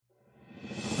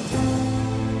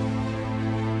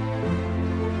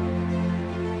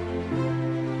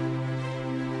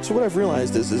So what I've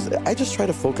realized is I just try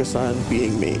to focus on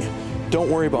being me. Don't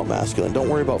worry about masculine. Don't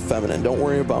worry about feminine. Don't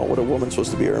worry about what a woman's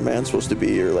supposed to be or a man's supposed to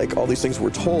be or like all these things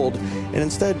we're told. And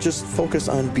instead just focus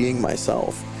on being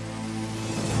myself.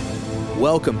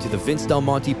 Welcome to the Vince Del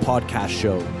Monte podcast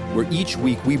show, where each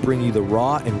week we bring you the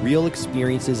raw and real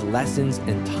experiences, lessons,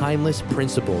 and timeless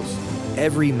principles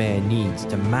every man needs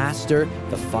to master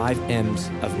the 5 M's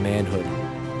of manhood.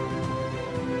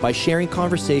 By sharing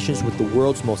conversations with the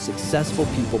world's most successful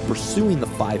people pursuing the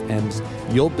 5 M's,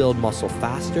 you'll build muscle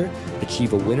faster,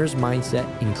 achieve a winner's mindset,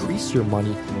 increase your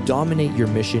money, dominate your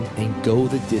mission, and go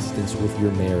the distance with your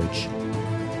marriage.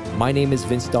 My name is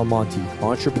Vince Del Monte,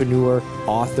 entrepreneur,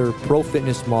 author, pro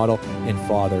fitness model, and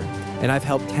father. And I've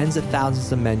helped tens of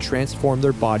thousands of men transform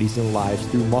their bodies and lives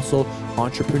through muscle,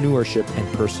 entrepreneurship,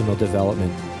 and personal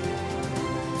development.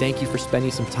 Thank you for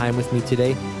spending some time with me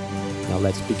today. Now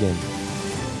let's begin.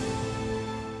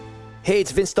 Hey,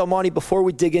 it's Vince Del Monte. Before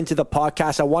we dig into the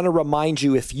podcast, I want to remind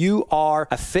you, if you are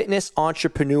a fitness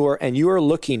entrepreneur and you are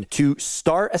looking to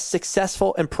start a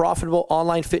successful and profitable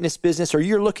online fitness business, or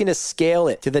you're looking to scale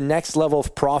it to the next level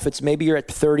of profits, maybe you're at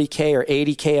 30K or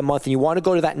 80K a month and you want to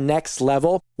go to that next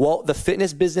level, well, the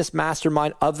Fitness Business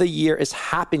Mastermind of the Year is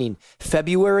happening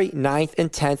February 9th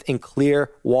and 10th in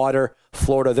Clearwater,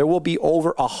 Florida. There will be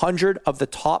over 100 of the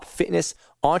top fitness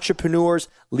entrepreneurs,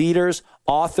 leaders,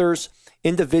 authors,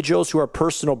 individuals who are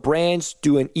personal brands,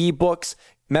 doing ebooks,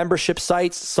 membership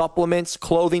sites, supplements,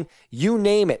 clothing, you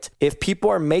name it. If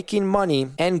people are making money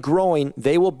and growing,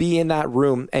 they will be in that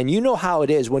room. And you know how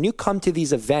it is. When you come to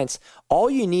these events,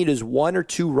 all you need is 1 or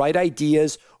 2 right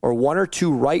ideas or 1 or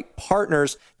 2 right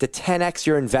partners to 10x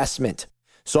your investment.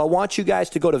 So I want you guys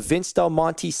to go to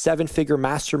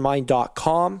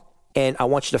vincedelmonte7figuremastermind.com and I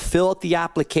want you to fill out the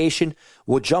application.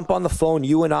 We'll jump on the phone,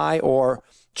 you and I, or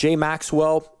Jay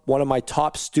Maxwell, one of my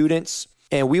top students,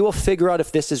 and we will figure out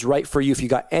if this is right for you. If you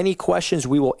got any questions,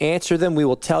 we will answer them. We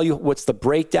will tell you what's the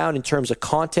breakdown in terms of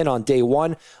content on day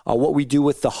 1, what we do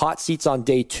with the hot seats on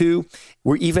day 2.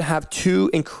 We even have 2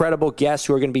 incredible guests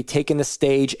who are going to be taking the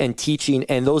stage and teaching,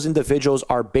 and those individuals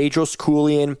are Bedros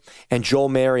Keuilian and Joel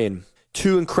Marion.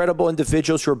 2 incredible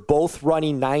individuals who are both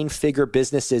running 9-figure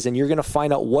businesses, and you're going to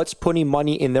find out what's putting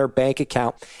money in their bank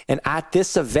account. And at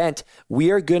this event, we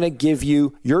are going to give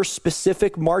you your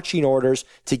specific marching orders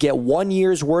to get 1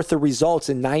 year's worth of results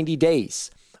in 90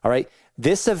 days. All right.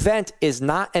 This event is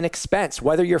not an expense.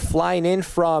 Whether you're flying in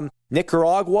from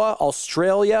Nicaragua,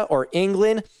 Australia, or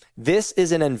England, this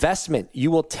is an investment.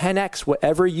 You will 10x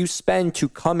whatever you spend to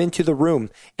come into the room.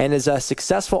 And as a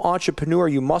successful entrepreneur,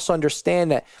 you must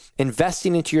understand that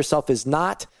investing into yourself is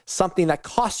not something that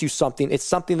costs you something. It's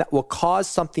something that will cause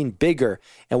something bigger.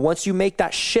 And once you make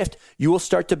that shift, you will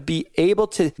start to be able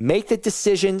to make the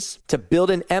decisions to build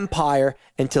an empire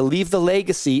and to leave the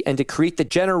legacy and to create the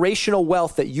generational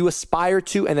wealth that you aspire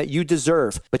to and that you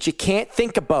deserve. But you can't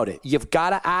think about it. You've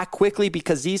got to act quickly,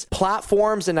 because these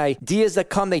platforms and ideas that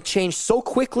come, they change so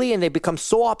quickly and they become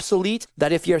so obsolete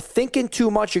that if you're thinking too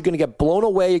much, you're going to get blown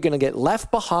away, you're going to get left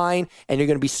behind, and you're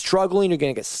going to be struggling, you're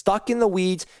going to get stuck in the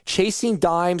weeds, chasing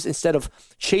dimes instead of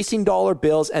chasing dollar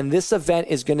bills. And this event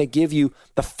is going to give you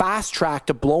the fast track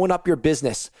to blowing up your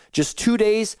business. Just 2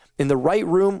 days in the right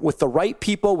room with the right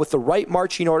people, with the right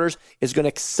marching orders, is going to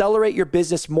accelerate your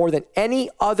business more than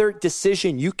any other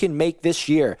decision you can make this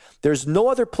year. There's no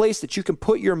other place that you can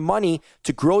put your money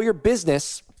to grow your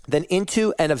business than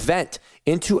into an event,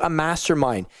 into a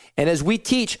mastermind. And as we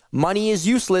teach, money is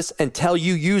useless until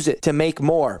you use it to make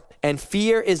more. And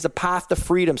fear is the path to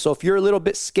freedom. So if you're a little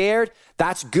bit scared,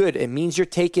 that's good. It means you're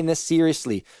taking this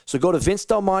seriously. So go to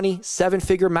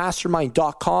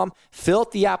vincedelmonte7figuremastermind.com, fill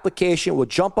out the application. We'll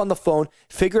jump on the phone,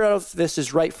 figure out if this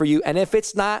is right for you. And if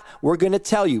it's not, we're going to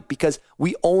tell you, because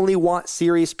we only want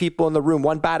serious people in the room.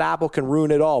 One bad apple can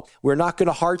ruin it all. We're not going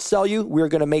to hard sell you. We're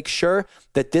going to make sure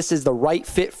that this is the right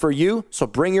fit for you. So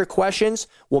bring your questions.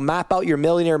 We'll map out your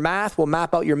millionaire math. We'll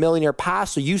map out your millionaire path,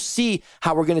 so you see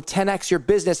how we're going to 10x your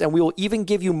business. And we will even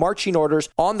give you marching orders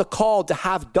on the call to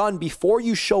have done before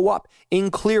you show up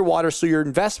in Clearwater, so your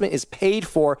investment is paid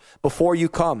for before you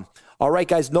come. All right,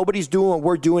 guys, nobody's doing what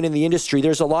we're doing in the industry.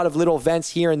 There's a lot of little events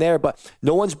here and there, but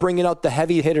no one's bringing out the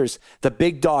heavy hitters, the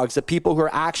big dogs, the people who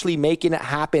are actually making it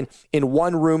happen in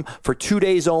one room for 2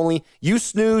 days only. You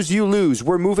snooze, you lose.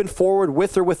 We're moving forward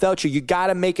with or without you. You got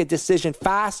to make a decision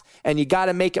fast, and you got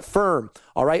to make it firm,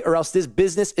 all right? Or else this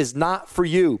business is not for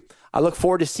you. I look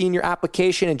forward to seeing your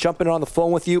application and jumping on the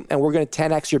phone with you, and we're going to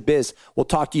 10x your biz. We'll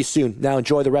talk to you soon. Now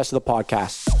enjoy the rest of the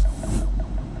podcast.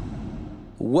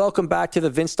 Welcome back to the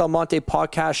Vince Del Monte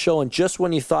podcast show. And just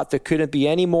when you thought there couldn't be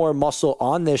any more muscle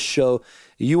on this show,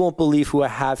 you won't believe who I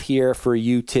have here for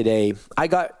you today. I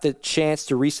got the chance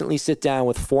to recently sit down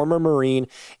with former Marine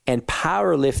and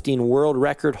powerlifting world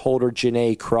record holder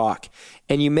Janae Kroc.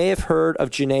 And you may have heard of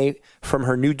Janae from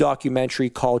her new documentary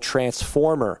called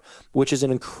Transformer, which is an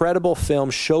incredible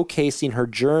film showcasing her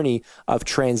journey of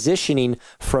transitioning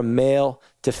from male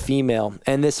to female.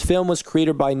 And this film was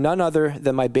created by none other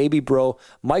than my baby bro,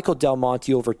 Michael Del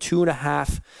Monte, over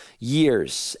 2.5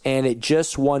 years. And it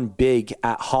just won big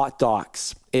at Hot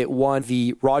Docs. It won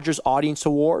the Rogers Audience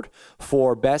Award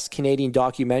for Best Canadian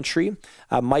Documentary.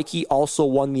 Mikey also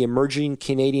won the Emerging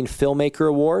Canadian Filmmaker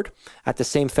Award at the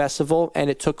same festival, and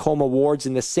it took home awards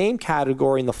in the same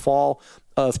category in the fall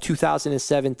of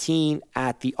 2017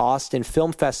 at the Austin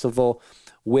Film Festival,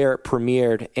 where it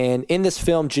premiered. And in this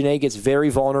film, Janae gets very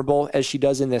vulnerable, as she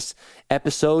does in this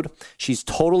episode. She's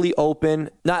totally open,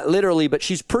 not literally, but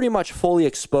she's pretty much fully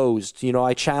exposed. You know,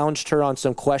 I challenged her on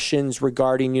some questions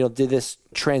regarding, did this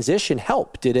transition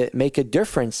help? Did it make a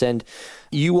difference? And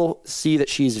you will see that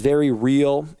she's very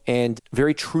real and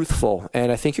very truthful.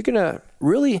 And I think you're going to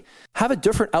really have a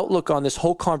different outlook on this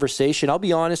whole conversation. I'll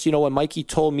be honest, when Mikey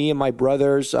told me and my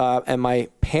brothers and my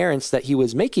parents that he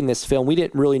was making this film, we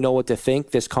didn't really know what to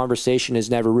think. This conversation has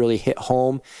never really hit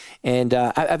home. And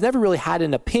I've never really had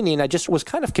an opinion. I just was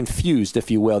kind of confused, if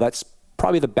you will. That's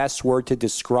probably the best word to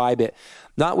describe it.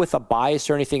 Not with a bias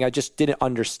or anything. I just didn't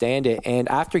understand it. And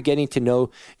after getting to know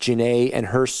Janae and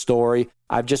her story,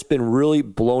 I've just been really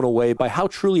blown away by how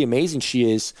truly amazing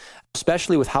she is,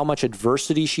 especially with how much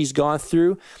adversity she's gone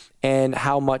through and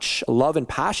how much love and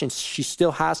passion she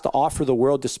still has to offer the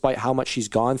world despite how much she's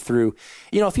gone through.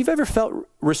 If you've ever felt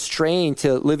restrained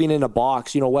to living in a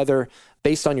box, whether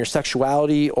based on your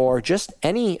sexuality or just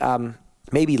any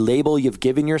maybe label you've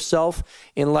given yourself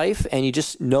in life, and you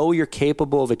just know you're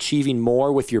capable of achieving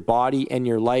more with your body and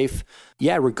your life.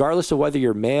 Yeah, regardless of whether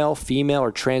you're male, female,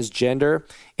 or transgender,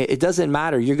 it doesn't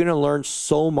matter. You're going to learn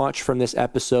so much from this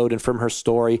episode and from her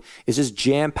story. It's just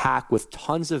jam-packed with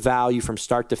tons of value from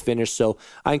start to finish. So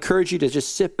I encourage you to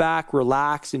just sit back,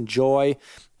 relax, enjoy.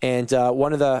 And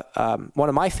one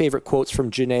of my favorite quotes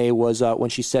from Janae was when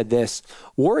she said this: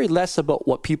 "Worry less about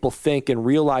what people think and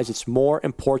realize it's more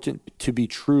important to be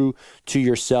true to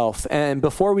yourself." And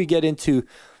before we get into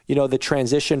the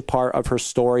transition part of her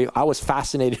story, I was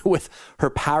fascinated with her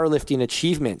powerlifting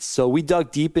achievements. So we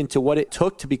dug deep into what it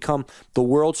took to become the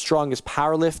world's strongest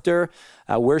powerlifter,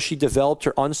 where she developed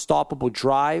her unstoppable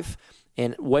drive,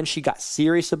 and when she got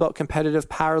serious about competitive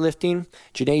powerlifting,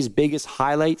 Janae's biggest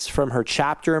highlights from her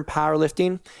chapter in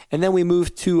powerlifting. And then we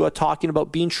moved to talking about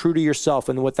being true to yourself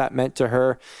and what that meant to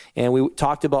her. And we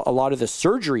talked about a lot of the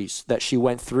surgeries that she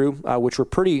went through, which were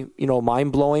pretty,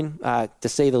 mind-blowing, to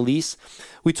say the least.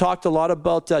 We talked a lot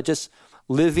about just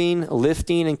living,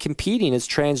 lifting, and competing as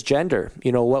transgender.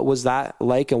 What was that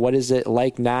like and what is it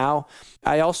like now?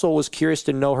 I also was curious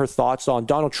to know her thoughts on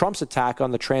Donald Trump's attack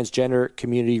on the transgender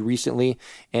community recently,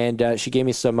 and she gave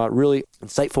me some really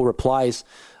insightful replies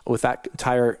with that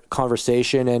entire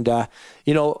conversation. And, I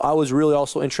was really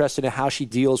also interested in how she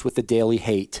deals with the daily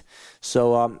hate.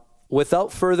 So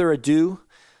without further ado,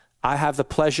 I have the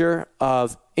pleasure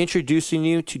of introducing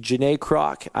you to Janae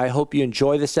Kroc. I hope you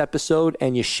enjoy this episode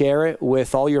and you share it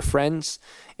with all your friends.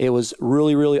 It was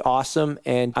really, really awesome.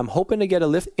 And I'm hoping to get a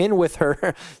lift in with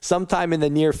her sometime in the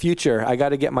near future. I got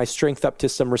to get my strength up to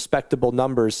some respectable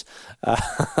numbers.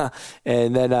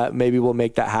 And then maybe we'll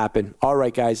make that happen. All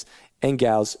right, guys and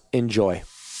gals, enjoy.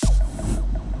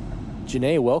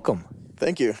 Janae, welcome.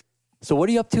 Thank you. So what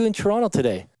are you up to in Toronto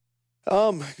today?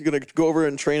 I'm going to go over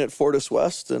and train at Fortis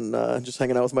West and just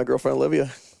hanging out with my girlfriend,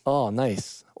 Olivia. Oh,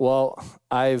 nice. Well,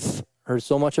 I've heard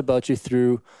so much about you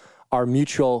through our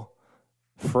mutual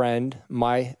friend,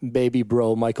 my baby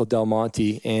bro, Michael Del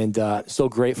Monte, and so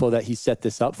grateful that he set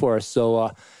this up for us.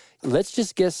 So let's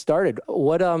just get started.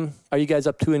 What are you guys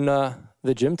up to in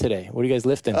the gym today? What are you guys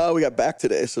lifting? We got back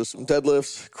today, so some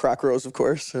deadlifts, Kroc rows, of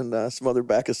course, and some other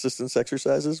back assistance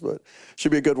exercises, but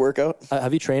should be a good workout.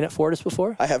 Have you trained at Fortis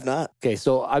before? I have not. Okay,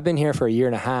 so I've been here for 1.5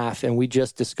 years, and we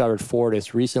just discovered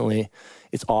Fortis recently.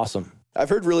 It's awesome. I've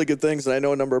heard really good things, and I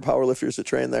know a number of powerlifters that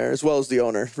train there, as well as the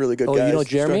owner. Really good guy. Oh, you know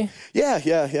Jeremy? Strong.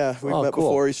 Yeah. We've met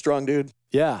before. He's a strong dude.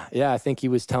 Yeah. I think he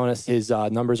was telling us his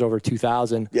numbers over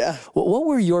 2,000. Yeah. What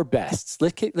were your bests?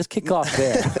 Let's kick off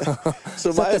there.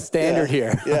 So set the standard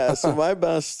here. Yeah. So my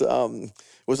best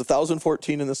was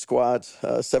 1,014 in the squat,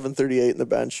 738 in the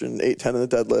bench, and 810 in the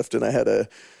deadlift. And I had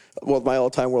my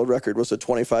all-time world record was a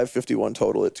 25:51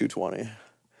 total at 220.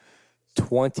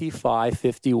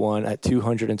 25:51 at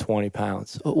 220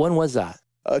 pounds. When was that?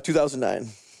 2009.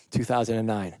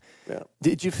 2009. Yeah.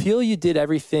 Did you feel you did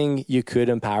everything you could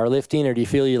in powerlifting, or do you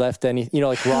feel you left any,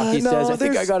 like Rocky says, I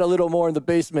think I got a little more in the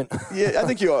basement? Yeah, I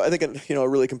think a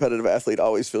really competitive athlete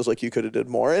always feels like you could have did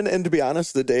more. And to be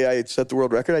honest, the day I set the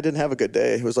world record, I didn't have a good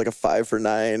day. It was like a 5 for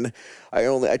 9.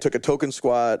 I took a token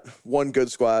squat, one good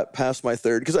squat, passed my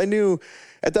third, because I knew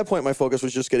at that point my focus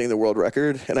was just getting the world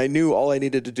record, and I knew all I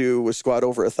needed to do was squat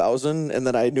over 1,000, and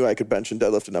then I knew I could bench and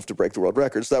deadlift enough to break the world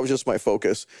record. So that was just my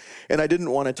focus, and I didn't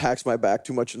want to tax my back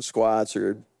too much in squats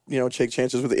or take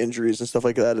chances with injuries and stuff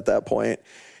like that at that point.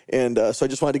 And so I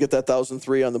just wanted to get that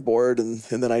 1,003 on the board, and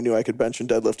then I knew I could bench and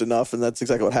deadlift enough, and that's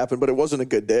exactly what happened. But it wasn't a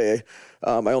good day.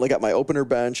 I only got my opener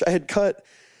bench. I had cut.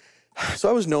 So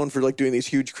I was known for doing these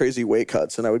huge, crazy weight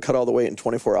cuts, and I would cut all the weight in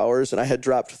 24 hours, and I had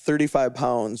dropped 35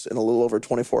 pounds in a little over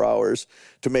 24 hours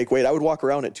to make weight. I would walk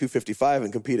around at 255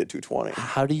 and compete at 220.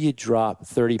 How do you drop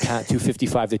 30 pounds,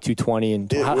 255 to 220,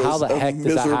 and how the heck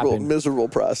does that happen? Miserable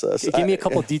process. Give me a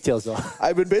couple details, though.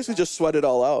 I would basically just sweat it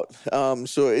all out.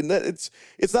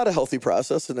 It's not a healthy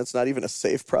process, and it's not even a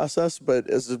safe process, but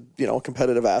as a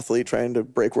competitive athlete trying to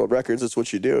break world records, it's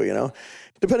what you do,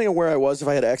 Depending on where I was, if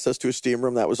I had access to a steam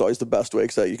room, that was always the best way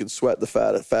because you could sweat the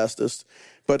fat at fastest.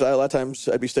 But a lot of times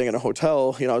I'd be staying in a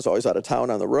hotel. I was always out of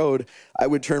town on the road. I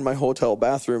would turn my hotel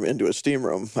bathroom into a steam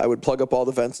room. I would plug up all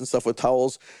the vents and stuff with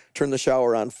towels, turn the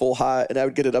shower on full hot, and I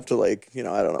would get it up to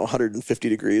 150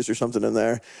 degrees or something in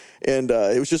there. And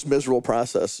it was just a miserable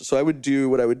process. So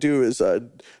what I would do is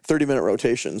 30-minute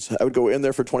rotations. I would go in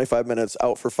there for 25 minutes,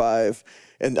 out for 5,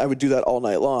 and I would do that all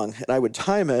night long. And I would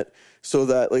time it so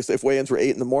that if weigh-ins were 8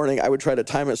 in the morning, I would try to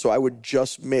time it so I would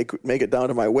just make it down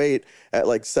to my weight at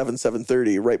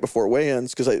 7:30 right before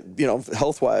weigh-ins, because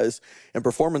health-wise and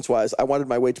performance-wise, I wanted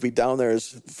my weight to be down there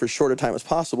for as short a time as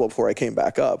possible before I came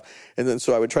back up. And then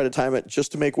so I would try to time it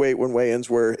just to make weight when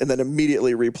weigh-ins were, and then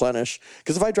immediately replenish.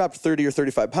 Because if I dropped 30 or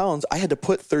 35 pounds, I had to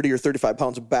put 30 or 35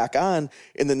 pounds back on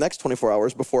in the next 24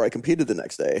 hours before I competed the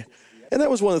next day. And that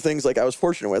was one of the things I was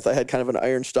fortunate with. I had kind of an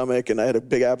iron stomach, and I had a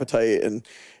big appetite, and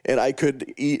I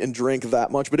could eat and drink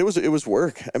that much. But it was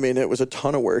work. I mean, it was a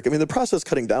ton of work. I mean, the process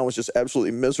cutting down was just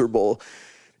absolutely miserable.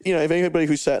 If anybody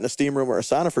who sat in a steam room or a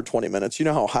sauna for 20 minutes, you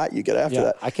know how hot you get after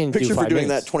that. I can picture do 5 for doing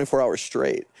minutes. that 24 hours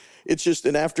straight. It's just,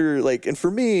 and after and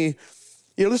for me,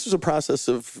 this was a process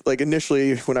of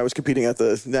initially when I was competing at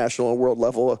the national and world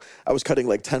level, I was cutting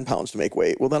 10 pounds to make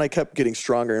weight. Well, then I kept getting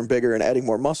stronger and bigger and adding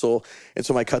more muscle. And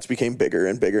so my cuts became bigger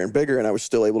and bigger and bigger, and I was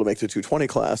still able to make the 220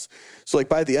 class. So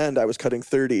by the end, I was cutting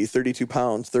 30, 32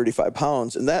 pounds, 35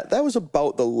 pounds. And that was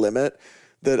about the limit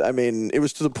it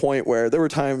was to the point where there were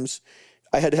times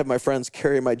I had to have my friends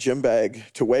carry my gym bag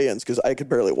to weigh-ins because I could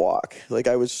barely walk.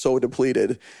 I was so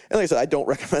depleted. And like I said, I don't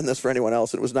recommend this for anyone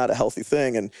else. It was not a healthy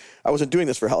thing. And I wasn't doing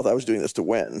this for health. I was doing this to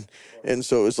win. And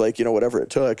so it was whatever it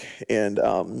took. And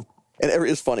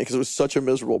it's funny because it was such a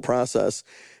miserable process.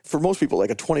 For most people, a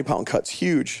 20-pound cut's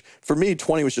huge. For me,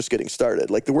 20 was just getting started.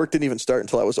 The work didn't even start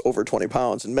until I was over 20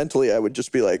 pounds. And mentally, I would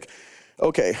just be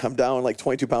okay, I'm down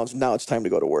 22 pounds. Now it's time to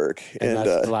go to work. And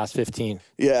that's the last 15.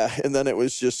 Yeah. And then it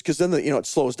was just, because then, it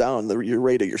slows down your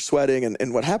rate of your sweating.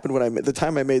 And what happened the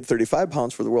time I made 35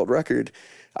 pounds for the world record,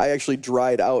 I actually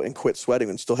dried out and quit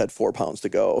sweating and still had 4 pounds to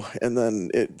go. And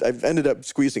then I ended up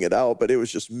squeezing it out, but it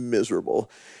was just miserable.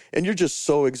 And you're just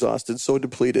so exhausted, so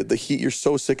depleted. The heat, you're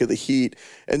so sick of the heat.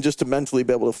 And just to mentally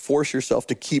be able to force yourself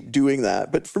to keep doing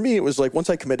that. But for me, it was once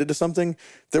I committed to something,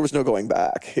 there was no going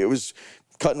back. It was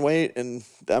cutting weight, and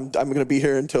I'm going to be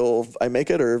here until I make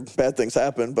it or bad things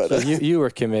happen. But so you were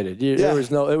committed. There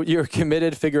was you were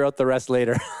committed. Figure out the rest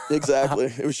later. Exactly.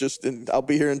 It was just, I'll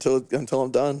be here until I'm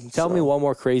done. Tell me one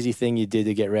more crazy thing you did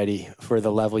to get ready for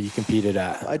the level you competed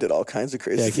at. I did all kinds of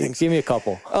crazy things. Give me a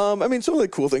couple. Some of the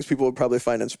cool things people would probably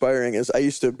find inspiring is I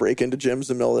used to break into gyms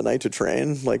in the middle of the night to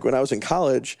train. When I was in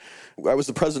college, I was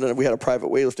the president, and we had a private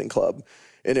weightlifting club.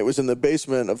 And it was in the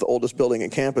basement of the oldest building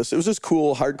in campus. It was this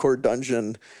cool hardcore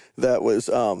dungeon that was,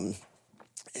 in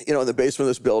the basement of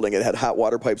this building. It had hot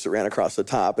water pipes that ran across the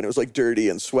top, and it was dirty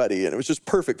and sweaty, and it was just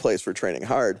perfect place for training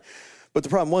hard. But the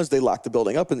problem was they locked the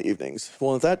building up in the evenings.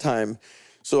 Well, at that time,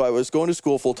 so I was going to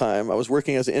school full time. I was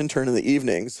working as an intern in the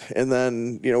evenings, and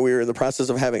then, we were in the process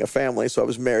of having a family. So I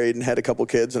was married and had a couple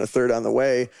kids and a third on the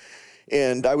way.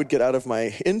 And I would get out of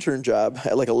my intern job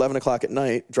at 11 o'clock at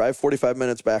night, drive 45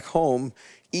 minutes back home,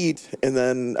 eat, and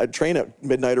then I'd train at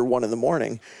midnight or 1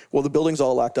 a.m. Well, the building's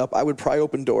all locked up. I would pry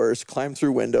open doors, climb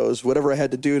through windows, whatever I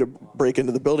had to do to break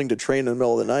into the building to train in the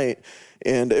middle of the night.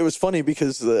 And it was funny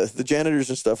because the janitors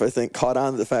and stuff, I think, caught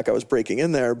on to the fact I was breaking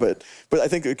in there, but I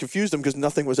think it confused them because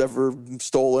nothing was ever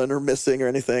stolen or missing or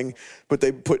anything. But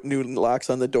they put new locks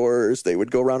on the doors. They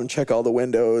would go around and check all the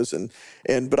windows,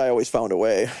 but I always found a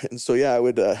way. And so I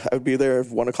would be there at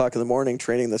 1 o'clock in the morning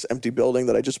training this empty building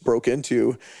that I just broke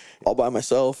into all by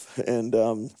myself. And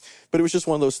but it was just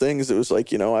one of those things. It was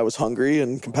like, I was hungry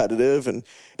and competitive,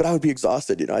 but I would be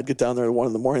exhausted. I'd get down there at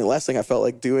 1 a.m. The last thing I felt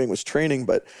like doing was training,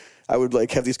 but I would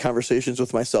like have these conversations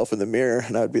with myself in the mirror,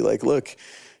 and I would be like, look,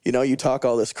 you talk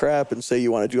all this crap and say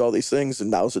you want to do all these things,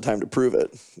 and now's the time to prove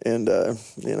it. And,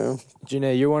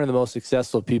 Janae, you're one of the most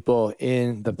successful people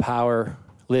in the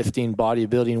powerlifting,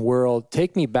 bodybuilding world.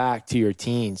 Take me back to your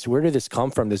teens. Where did this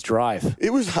come from, this drive?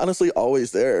 It was honestly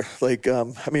always there. Like, I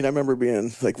remember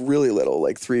being like really little,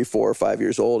 like 3, 4, 5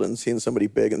 years old, and seeing somebody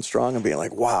big and strong and being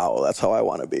like, wow, that's how I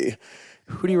want to be.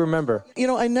 Who do you remember?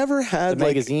 I never had the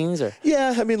magazines or?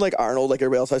 Yeah, like Arnold, like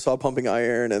everybody else. I saw Pumping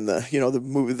Iron and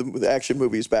the action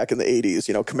movies back in the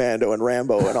 80s, Commando and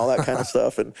Rambo and all that kind of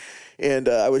stuff. And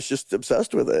I was just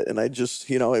obsessed with it. And I just,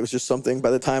 it was just something.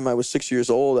 By the time I was 6 years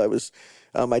old,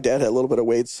 my dad had a little bit of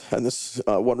weights on this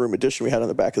one-room addition we had on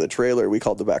the back of the trailer we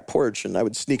called the back porch, and I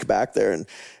would sneak back there, and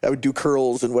I would do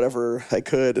curls and whatever I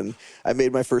could, and I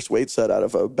made my first weight set out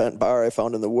of a bent bar I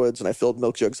found in the woods, and I filled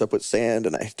milk jugs up with sand,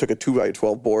 and I took a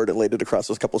 2x12 board and laid it across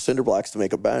those couple cinder blocks to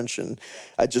make a bench, and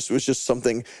it was just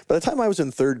something. By the time I was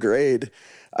in 3rd grade,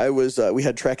 we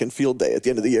had track and field day at the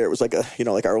end of the year. It was like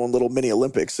like our own little mini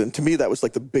Olympics. And to me, that was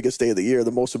like the biggest day of the year,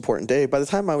 the most important day. By the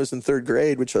time I was in 3rd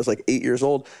grade, which I was like 8 years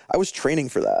old, I was training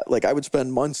for that. Like I would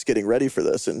spend months getting ready for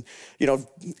this. And,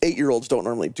 8-year-olds don't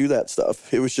normally do that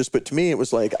stuff. It was just, but to me, it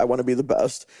was like, I want to be the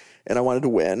best and I wanted to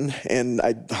win. And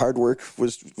hard work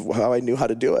was how I knew how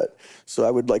to do it. So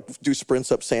I would like do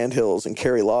sprints up sand hills and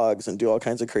carry logs and do all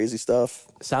kinds of crazy stuff.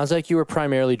 Sounds like you were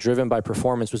primarily driven by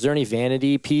performance. Was there any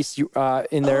vanity piece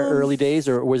in their early days,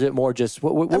 or was it more just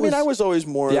what I was always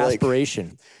more the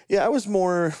aspiration? I was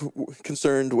more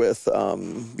concerned with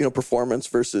performance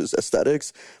versus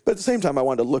aesthetics, but at the same time I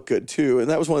wanted to look good too. And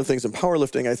that was one of the things in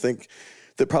powerlifting, I think,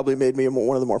 that probably made me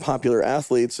one of the more popular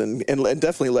athletes and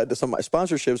definitely led to some of my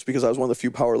sponsorships, because I was one of the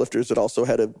few powerlifters that also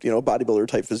had a bodybuilder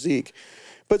type physique.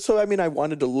 But so, I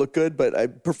wanted to look good,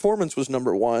 but performance was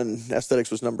number one, aesthetics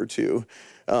was number two.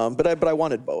 But I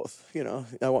wanted both,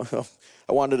 I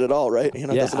wanted it all, right?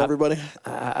 Doesn't everybody?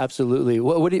 Absolutely.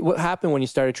 What happened when you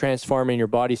started transforming, your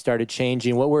body started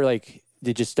changing?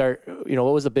 Did you start,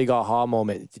 what was the big aha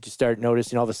moment? Did you start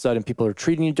noticing all of a sudden people are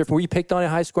treating you different? Were you picked on in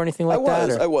high school or anything like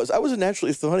that? I was a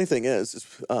naturally, the funny thing is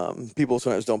people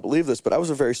sometimes don't believe this, but I was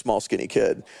a very small, skinny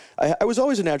kid. I was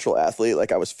always a natural athlete.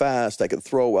 Like I was fast, I could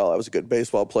throw well, I was a good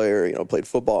baseball player, played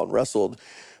football and wrestled.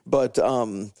 But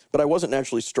I wasn't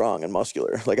naturally strong and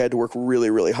muscular. Like I had to work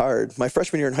really, really hard. My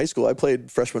freshman year in high school, I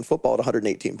played freshman football at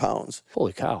 118 pounds.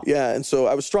 Holy cow. Yeah, and so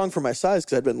I was strong for my size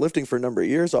because I'd been lifting for a number of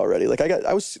years already. Like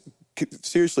I was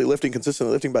seriously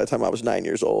consistently lifting by the time I was 9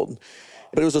 years old.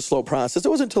 But it was a slow process. It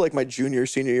wasn't until like my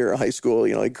senior year of high school,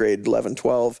 like grade 11,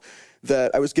 12,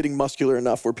 that I was getting muscular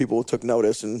enough where people took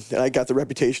notice. And I got the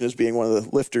reputation as being one of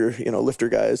the lifter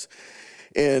guys.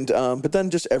 And but then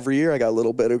just every year I got a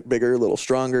little bit bigger, a little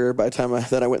stronger. By the time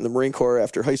I went in the Marine Corps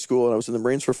after high school, and I was in the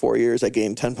Marines for 4 years, I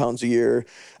gained 10 pounds a year.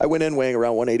 I went in weighing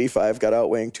around 185, got out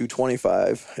weighing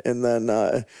 225, and then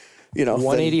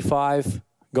 185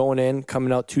 going in,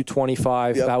 coming out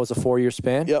 225. Yep. That was a 4-year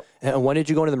span. Yep. And when did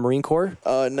you go into the Marine Corps?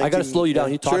 I got to slow you down.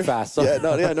 You talk fast. So.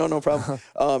 No problem.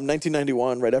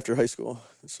 1991, right after high school.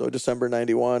 So December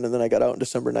 91, and then I got out in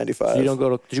December 95. So did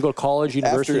you go to college,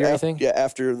 university, or anything? Yeah,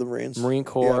 after the Marines. Marine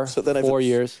Corps. So then 4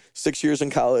 years. 6 years in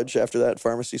college after that,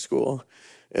 pharmacy school,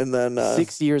 and then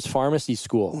 6 years pharmacy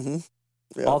school.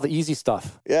 Mm-hmm. Yeah. All the easy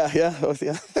stuff. Yeah.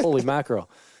 Holy mackerel.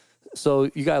 So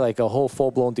you got like a whole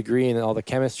full-blown degree in all the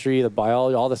chemistry, the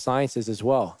biology, all the sciences as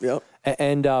well. Yep.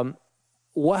 And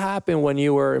what happened when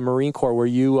you were in Marine Corps? Were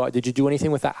you did you do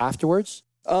anything with that afterwards?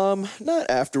 Not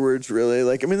afterwards, really.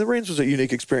 The Marines was a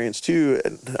unique experience too.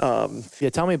 And,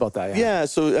 tell me about that. Yeah.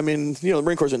 So, the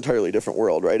Marine Corps is an entirely different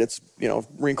world, right? It's,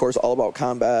 Marine Corps is all about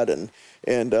combat, and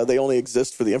And they only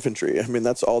exist for the infantry. I mean,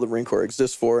 that's all the Marine Corps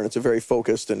exists for, and it's a very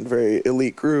focused and very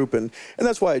elite group. And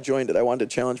that's why I joined it. I wanted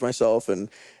to challenge myself, and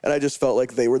I just felt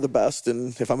like they were the best.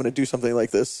 And if I'm going to do something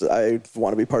like this, I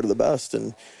want to be part of the best.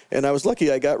 And I was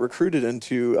lucky I got recruited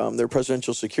into their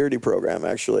presidential security program,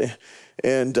 actually.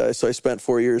 And so I spent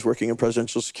 4 years working in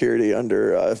presidential security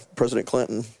under President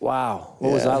Clinton. Wow.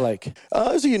 What was that like? It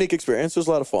was a unique experience. It was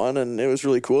a lot of fun, and it was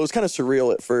really cool. It was kind of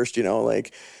surreal at first,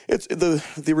 like it's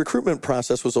the recruitment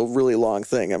process was a really long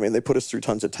thing. I mean, they put us through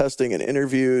tons of testing and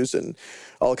interviews and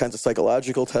all kinds of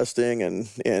psychological testing, and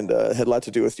had a lot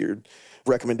to do with your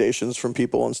recommendations from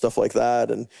people and stuff like that.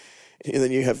 And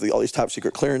then you have all these top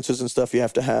secret clearances and stuff you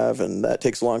have to have, and that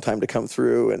takes a long time to come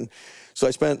through. And so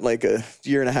I spent like a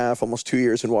year and a half, almost 2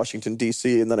 years in Washington,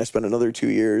 D.C., and then I spent another 2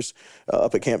 years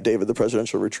up at Camp David, the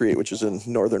presidential retreat, which is in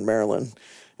northern Maryland.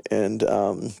 And,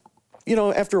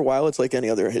 after a while, it's like any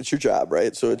other, it's your job,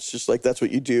 right? So it's just like that's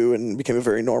what you do, and it became a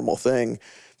very normal thing.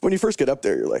 When you first get up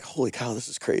there, you're like, holy cow, this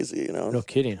is crazy, No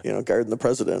kidding. Guarding the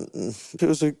president. And it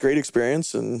was a great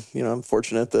experience, and, I'm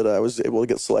fortunate that I was able to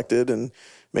get selected and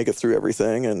make it through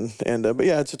everything. But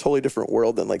yeah, it's a totally different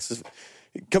world than like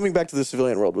coming back to the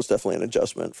civilian world was definitely an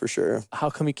adjustment for sure. How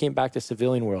come you came back to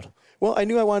civilian world? Well, I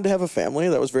knew I wanted to have a family.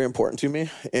 That was very important to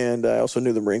me. And I also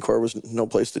knew the Marine Corps was no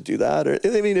place to do that.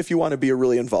 If you want to be a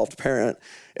really involved parent,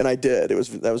 and I did,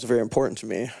 that was very important to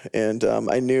me. And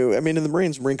I knew, in the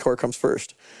Marine Corps comes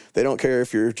first. They don't care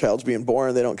if your child's being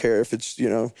born. They don't care if it's,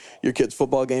 your kid's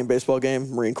football game, baseball game,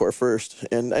 Marine Corps first.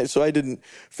 And so I didn't,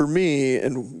 for me,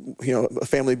 and, a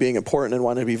family being important and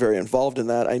wanting to be very involved in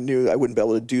that, I knew I wouldn't be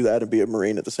able to do that and be a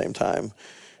Marine at the same time.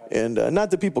 And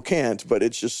not that people can't, but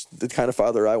it's just the kind of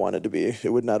father I wanted to be.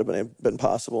 It would not have been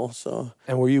possible. So.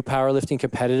 And were you powerlifting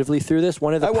competitively through this?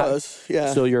 I was,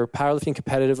 yeah. So you're powerlifting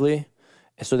competitively,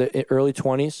 so the early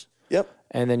 20s? Yep.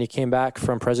 And then you came back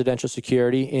from presidential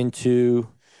security into...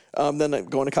 Then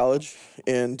going to college,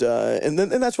 and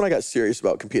that's when I got serious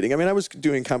about competing. I was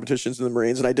doing competitions in the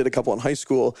Marines, and I did a couple in high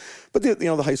school, but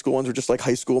the high school ones were just like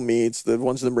high school meets. The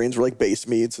ones in the Marines were like base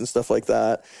meets and stuff like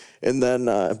that. And then,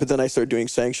 but then I started doing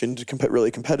sanctioned, really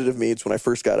competitive meets when I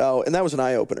first got out, and that was an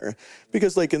eye opener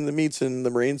because like in the meets in the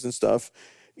Marines and stuff,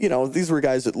 these were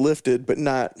guys that lifted, but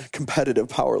not competitive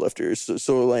powerlifters.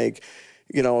 So like.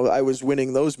 I was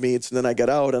winning those meets, and then I got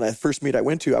out, and the first meet I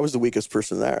went to, I was the weakest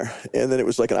person there. And then it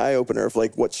was like an eye-opener of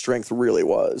like what strength really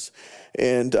was.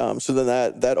 And so then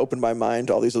that opened my mind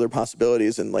to all these other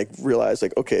possibilities and like realized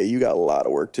like, okay, you got a lot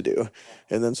of work to do.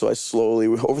 And then so I slowly,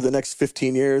 over the next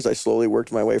 15 years, I slowly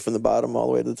worked my way from the bottom all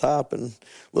the way to the top, and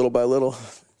little by little.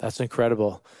 That's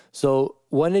incredible. So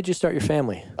when did you start your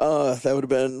family? That would have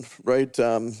been right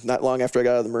not long after I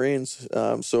got out of the Marines.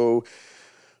 So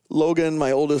Logan,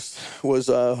 my oldest, was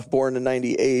born in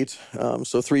 98,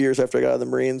 so 3 years after I got out of the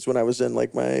Marines when I was in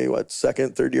like my,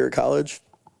 second, third year of college.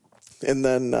 And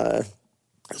then,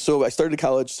 so I started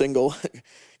college single,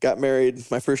 got married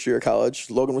my first year of college.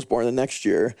 Logan was born the next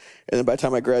year. And then by the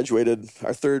time I graduated,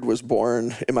 our third was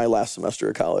born in my last semester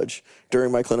of college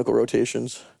during my clinical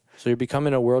rotations. So you're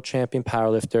becoming a world champion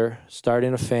powerlifter,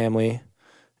 starting a family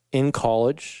in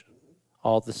college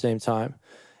all at the same time.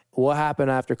 What happened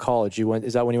after college?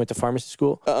 Is that when you went to pharmacy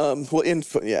school?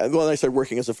 Well, I started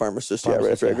working as a pharmacist,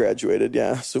 right after I graduated,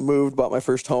 So moved, bought my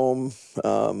first home,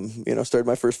 started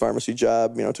my first pharmacy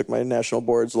job, took my national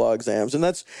boards, law exams. And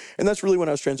that's really when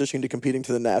I was transitioning to competing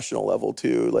to the national level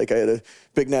too. Like I had a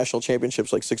big national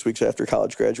championships like 6 weeks after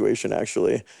college graduation,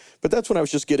 actually. But that's when I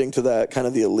was just getting to that kind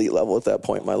of the elite level at that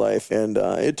point in my life. And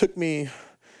it took me,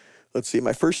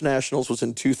 my first nationals was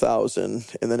in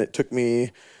 2000, and then it took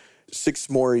me 6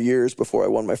 more years before I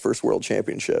won my first world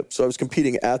championship. So I was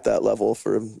competing at that level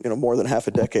for, more than half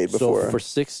a decade before. So for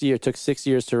 6 years, it took 6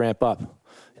 years to ramp up.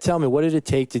 Tell me, what did it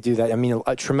take to do that?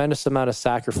 A tremendous amount of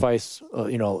sacrifice,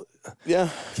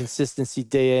 consistency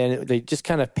day in. They just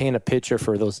kind of paint a picture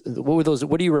for those.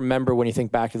 What do you remember when you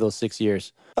think back to those 6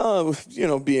 years?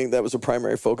 Being that was a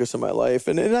primary focus of my life.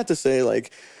 And not to say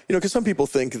like, because some people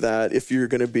think that if you're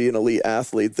going to be an elite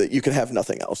athlete that you can have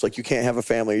nothing else. Like you can't have a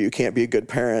family, or you can't be a good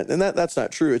parent. And that's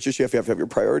not true. It's just you have to have your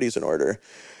priorities in order.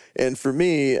 And for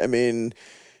me,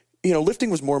 lifting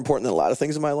was more important than a lot of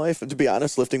things in my life. And to be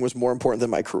honest, lifting was more important than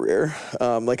my career.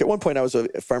 Like at one point I was a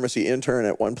pharmacy intern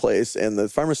at one place, and the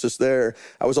pharmacist there,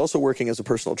 I was also working as a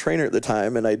personal trainer at the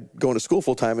time, and I'd go into school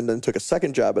full time and then took a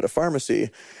second job at a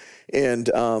pharmacy. And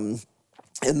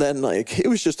And then, like, it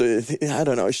was just I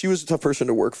don't know, she was a tough person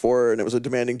to work for, and it was a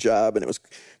demanding job, and it was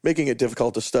making it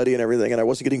difficult to study and everything, and I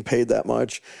wasn't getting paid that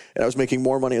much, and I was making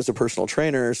more money as a personal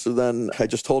trainer. So then I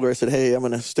just told her, I said, hey, I'm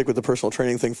going to stick with the personal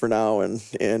training thing for now, and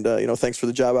thanks for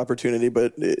the job opportunity,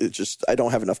 but I don't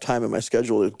have enough time in my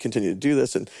schedule to continue to do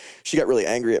this. And she got really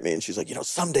angry at me, and she's like,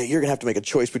 someday you're going to have to make a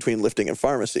choice between lifting and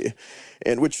pharmacy,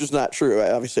 and which was not true.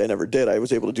 Obviously, I never did. I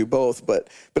was able to do both, but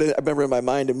I remember in my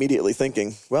mind immediately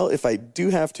thinking, well, if I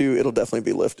do have to, it'll definitely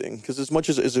be lifting, because as much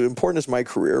as important as my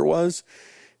career was,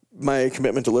 my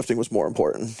commitment to lifting was more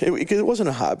important. It wasn't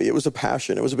a hobby. It was a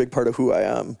passion. It was a big part of who I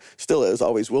am. Still is,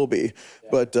 always will be.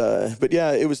 Yeah. But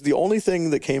yeah, it was the only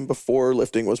thing that came before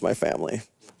lifting was my family.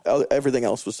 Everything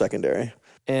else was secondary.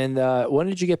 And when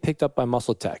did you get picked up by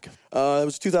Muscle Tech? It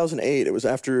was 2008. It was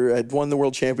after I'd won the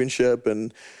world championship,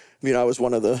 and I was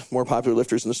one of the more popular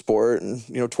lifters in the sport,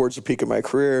 and towards the peak of my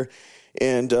career.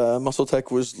 And Muscle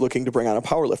Tech was looking to bring on a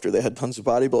powerlifter. They had tons of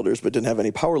bodybuilders, but didn't have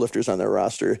any powerlifters on their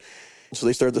roster. So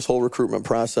they started this whole recruitment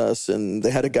process, and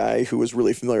they had a guy who was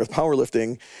really familiar with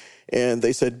powerlifting. And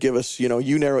they said, give us, you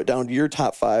narrow it down to your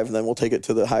top 5, and then we'll take it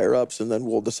to the higher ups, and then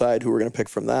we'll decide who we're going to pick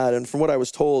from that. And from what I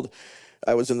was told,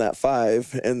 I was in that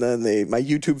 5, and then my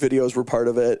YouTube videos were part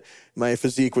of it. My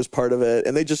physique was part of it,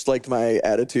 and they just liked my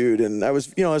attitude. And I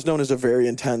was known as a very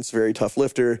intense, very tough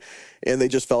lifter, and they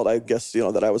just felt, I guess,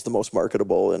 that I was the most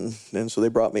marketable. And so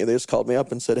they just called me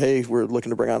up and said, hey, we're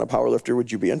looking to bring on a power lifter.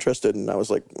 Would you be interested? And I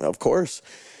was like, of course.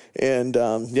 And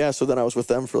so then I was with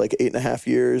them for like 8.5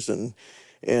 years,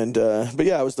 but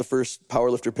yeah, I was the first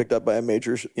powerlifter picked up by a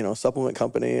major, supplement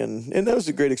company, and that was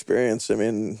a great experience. I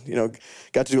mean,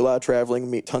 got to do a lot of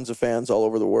traveling, meet tons of fans all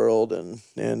over the world, and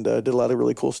did a lot of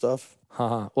really cool stuff.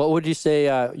 What would you say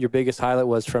your biggest highlight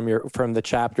was from the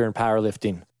chapter in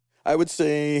powerlifting? I would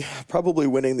say probably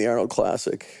winning the Arnold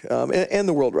Classic and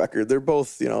the world record. They're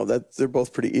both, they're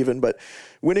both pretty even. But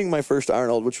winning my first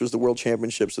Arnold, which was the World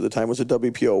Championships at the time, was a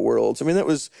WPO Worlds. I mean, that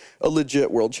was a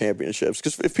legit World Championships.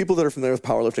 Because if people that are familiar with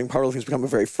powerlifting's become a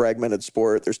very fragmented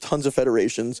sport. There's tons of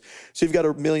federations. So you've got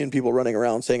a million people running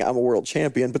around saying, I'm a world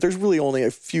champion. But there's really only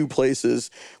a few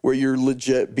places where you're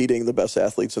legit beating the best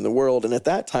athletes in the world. And at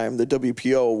that time, the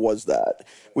WPO was that.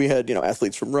 We had,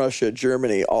 athletes from Russia,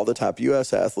 Germany, all the top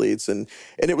U.S. athletes. And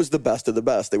it was the best of the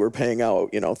best. They were paying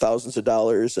out, thousands of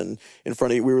dollars, and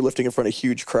we were lifting in front of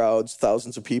huge crowds,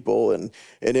 thousands of people, and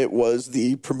it was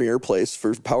the premier place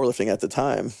for powerlifting at the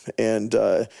time. And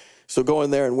so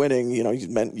going there and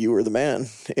winning, meant you were the man.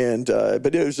 And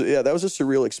but it was, that was a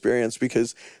surreal experience,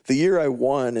 because the year I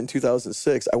won in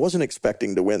 2006, I wasn't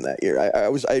expecting to win that year.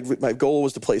 My goal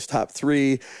was to place top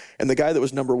 3, and the guy that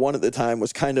was number 1 at the time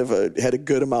was kind of had a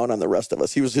good amount on the rest of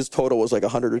us. His total was like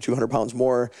 100 or 200 pounds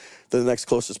more than the next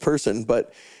closest person,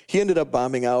 but he ended up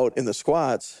bombing out in the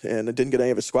squats and didn't get any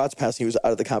of his squats passing. He was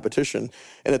out of the competition.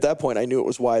 And at that point, I knew it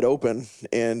was wide open.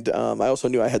 And I also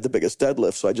knew I had the biggest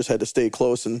deadlift, so I just had to stay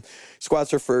close. And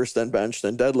squats are first, then bench,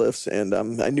 then deadlifts.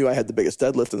 And I knew I had the biggest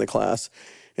deadlift in the class.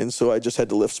 And so I just had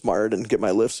to lift smart and get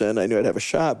my lifts in. I knew I'd have a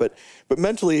shot. But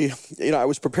mentally, I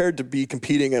was prepared to be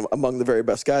competing among the very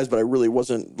best guys, but I really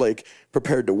wasn't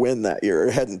prepared to win that year.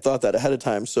 I hadn't thought that ahead of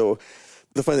time. So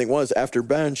the funny thing was, after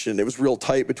bench, and it was real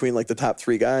tight between the top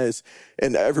 3 guys,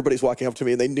 and everybody's walking up to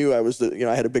me, and they knew I was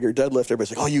I had a bigger deadlift.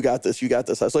 Everybody's like, oh, you got this, you got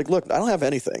this. I was like, look, I don't have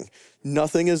anything.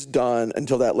 Nothing is done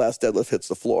until that last deadlift hits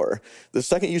the floor. The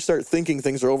second you start thinking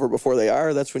things are over before they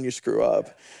are, that's when you screw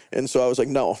up. And so I was like,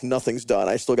 no, nothing's done.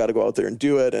 I still got to go out there and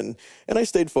do it. And I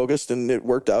stayed focused, and it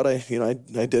worked out. I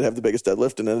did have the biggest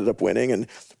deadlift and ended up winning.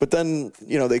 But then,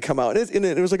 they come out, and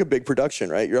it was like a big production,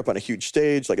 right? You're up on a huge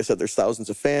stage. Like I said, there's thousands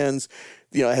of fans.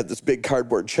 I had this big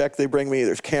cardboard check they bring me.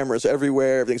 There's cameras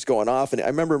everywhere. Everything's going off. And I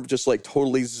remember just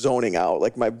totally zoning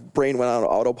out. My brain went on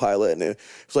autopilot, and it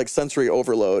was like sensory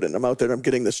overload. And I'm out there and I'm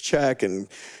getting this check, and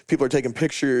people are taking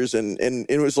pictures. And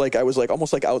it was I was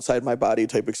almost outside my body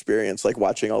type experience,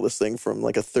 watching all this thing from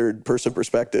a third person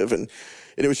perspective. And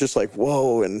it was just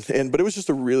whoa. But it was just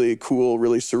a really cool,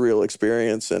 really surreal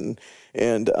experience. And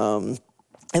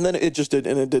then it just did,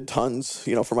 and it did tons,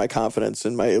 for my confidence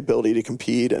and my ability to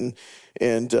compete. And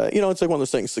it's one of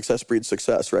those things, success breeds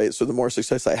success, right? So the more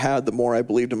success I had, the more I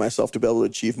believed in myself to be able to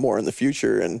achieve more in the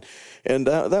future. And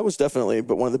that was definitely,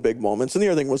 but one of the big moments. And the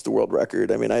other thing was the world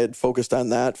record. I mean, I had focused on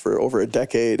that for over a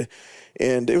decade.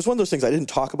 And it was one of those things I didn't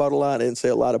talk about a lot. I didn't say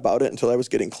a lot about it until I was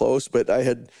getting close, but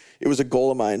it was a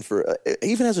goal of mine for,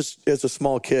 even as a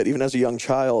small kid, even as a young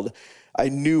child, I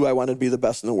knew I wanted to be the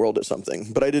best in the world at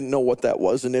something, but I didn't know what that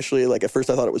was initially. At first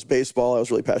I thought it was baseball. I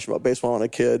was really passionate about baseball when I was a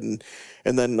kid.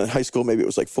 And then in high school, maybe it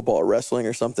was football or wrestling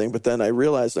or something. But then I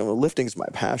realized that lifting's my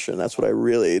passion. That's what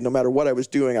no matter what I was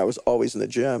doing, I was always in the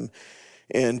gym.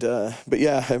 And, but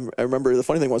yeah, I remember the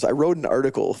funny thing was I wrote an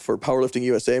article for Powerlifting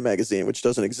USA magazine, which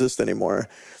doesn't exist anymore.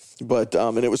 But,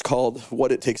 and it was called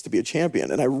What It Takes to Be a Champion.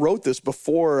 And I wrote this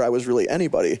before I was really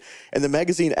anybody. And the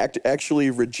magazine actually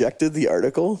rejected the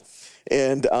article.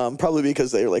 And probably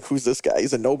because they were like, who's this guy?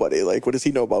 He's a nobody. Like, what does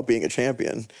he know about being a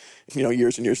champion? You know,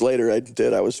 years and years later,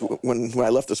 when I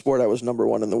left the sport, I was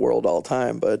 #1 in the world all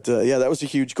time. But yeah, that was a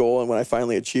huge goal. And when I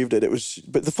finally achieved it,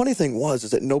 but the funny thing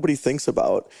is that nobody thinks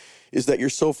about is that you're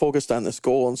so focused on this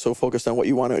goal and so focused on what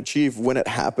you want to achieve. When it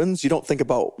happens, you don't think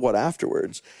about what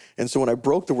afterwards. And so when I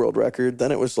broke the world record, then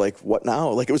it was like, what now?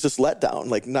 Like, it was just letdown.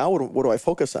 Like, now what do I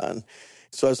focus on?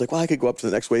 So I was like, well, I could go up to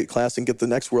the next weight class and get the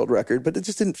next world record, but it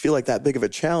just didn't feel like that big of a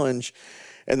challenge.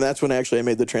 And that's when I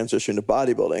made the transition to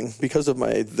bodybuilding. Because of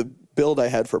the build I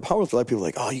had for powerlifting, a lot of people were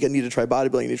like, oh, you need to try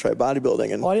bodybuilding, you need to try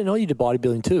bodybuilding. And I didn't know you did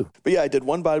bodybuilding too. But yeah, I did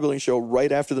one bodybuilding show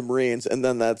right after the Marines, and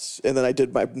then I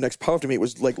did my next powerlifting meet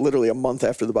was like literally a month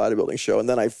after the bodybuilding show, and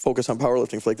then I focused on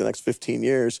powerlifting for like the next 15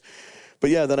 years. But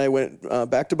yeah, then I went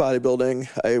back to bodybuilding.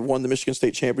 I won the Michigan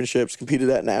State Championships, competed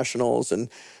at nationals,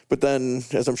 but then,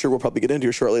 as I'm sure we'll probably get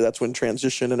into shortly, that's when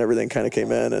transition and everything kind of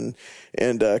came in,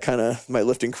 and kind of my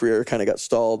lifting career kind of got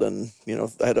stalled, and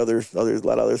I had a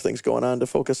lot of other things going on to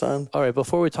focus on. All right,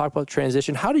 before we talk about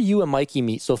transition, how do you and Mikey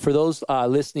meet? So for those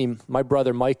listening, my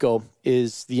brother Michael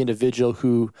is the individual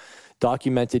who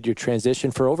documented your transition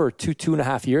for over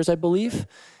 2.5 years, I believe.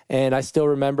 And I still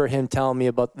remember him telling me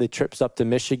about the trips up to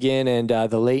Michigan and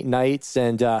the late nights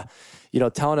and,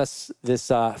 telling us this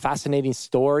fascinating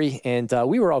story. And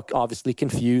we were all obviously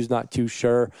confused, not too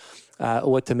sure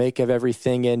what to make of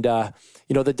everything. And,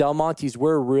 the Del Montes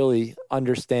were really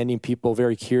understanding people,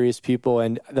 very curious people.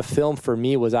 And the film for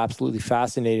me was absolutely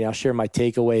fascinating. I'll share my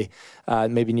takeaway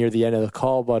maybe near the end of the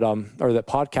call, or the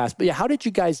podcast. But yeah, how did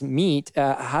you guys meet?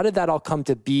 How did that all come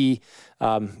to be?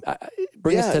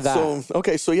 Bring us to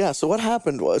that. So what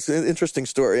happened was an interesting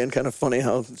story and kind of funny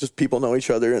how just people know each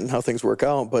other and how things work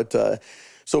out. But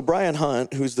so Brian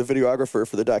Hunt, who's the videographer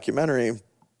for the documentary,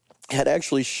 had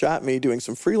actually shot me doing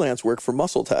some freelance work for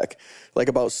Muscle Tech, like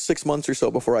about 6 months or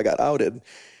so before I got outed.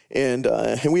 And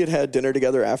we had dinner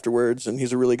together afterwards, and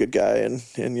he's a really good guy, and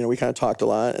we kind of talked a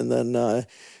lot. And then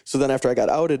so then after I got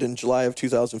outed in July of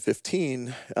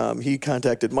 2015, he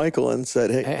contacted Michael and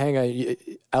said, "Hey, hang on,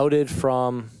 outed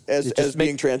from as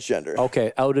being transgender."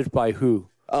 Okay, outed by who?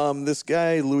 This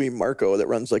guy Louis Marco that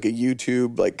runs like a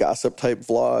YouTube like gossip type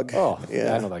vlog. Oh,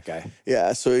 yeah, I know that guy.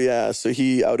 So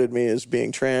he outed me as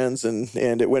being trans, and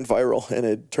it went viral, and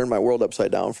it turned my world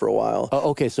upside down for a while.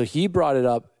 Okay, so he brought it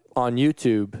up on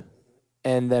YouTube,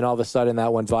 and then all of a sudden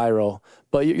that went viral.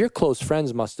 But your close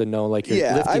friends must have known, like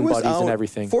your lifting buddies and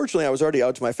everything. Fortunately, I was already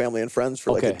out to my family and friends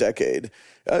for like a decade.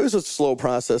 It was a slow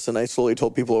process, and I slowly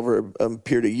told people over a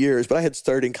period of years. But I had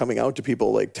started coming out to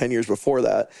people like 10 years before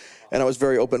that. And I was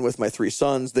very open with my 3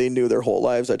 sons. They knew their whole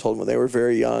lives. I told them when they were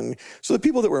very young. So the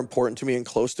people that were important to me and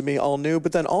close to me all knew.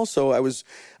 But then also I was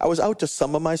out to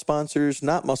some of my sponsors,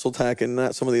 not Muscle Tech and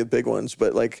not some of the big ones,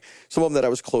 but like some of them that I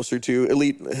was closer to,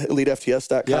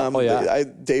 EliteFTS.com.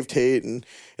 Dave Tate and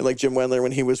like Jim Wendler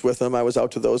when he was with them. I was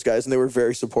out to those guys, and they were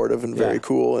very supportive and very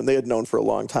cool, and they had known for a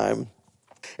long time.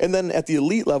 And then at the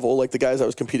elite level, like the guys I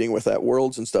was competing with at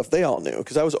Worlds and stuff, they all knew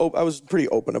because I was pretty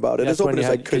open about it, as open as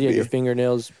I could be. Your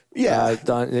fingernails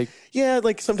done.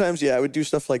 Like sometimes, I would do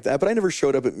stuff like that, but I never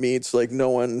showed up at meets. Like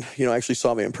no one, actually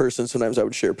saw me in person. Sometimes I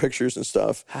would share pictures and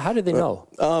stuff. How did they know?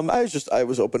 I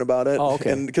was open about it. Oh,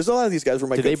 okay. And because a lot of these guys were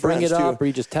my good friends too. Did they bring it up, or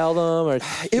you just tell them? Or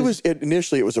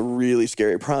initially it was a really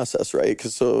scary process, right?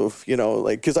 Because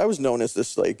because I was known as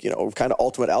this kind of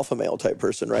ultimate alpha male type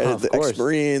person, right? The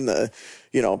ex-Marine, the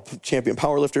champion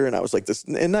powerlifter, and I was like this,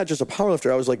 and not just a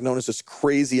powerlifter. I was like known as this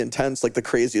crazy intense, like the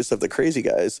craziest of the crazy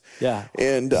guys. Yeah.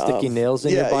 And sticking nails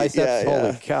in your biceps.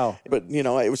 Holy cow! But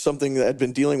it was something that I'd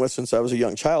been dealing with since I was a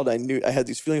young child. I knew I had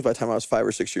these feelings by the time I was 5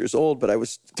 or 6 years old, but I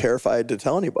was terrified to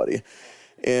tell anybody.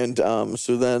 And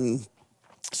so then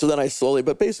I slowly,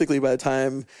 but basically by the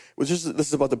time this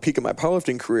is about the peak of my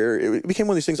powerlifting career, it became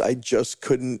one of these things I just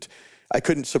couldn't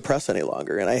suppress any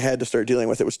longer, and I had to start dealing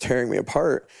with it. It was tearing me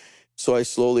apart. So I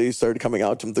slowly started coming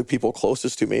out to the people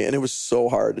closest to me, and it was so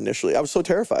hard initially. I was so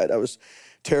terrified. I was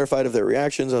terrified of their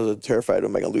reactions. I was terrified,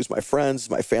 am I going to lose my friends? Is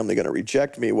my family going to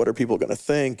reject me? What are people going to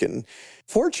think? And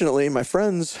fortunately, my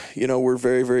friends, were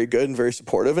very, very good and very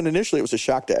supportive. And initially, it was a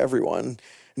shock to everyone.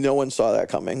 No one saw that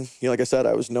coming. Like I said,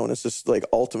 I was known as this like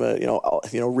ultimate,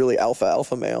 really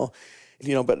alpha male.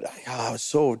 But I was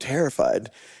so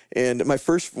terrified. And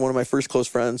one of my first close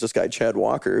friends, this guy, Chad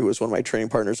Walker, who was one of my training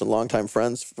partners and longtime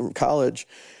friends from college,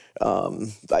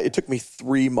 it took me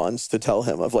 3 months to tell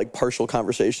him, of like partial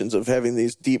conversations, of having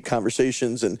these deep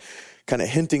conversations and kind of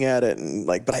hinting at it. And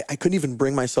like, but I couldn't even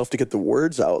bring myself to get the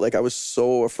words out. Like, I was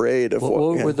so afraid of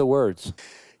what were the words?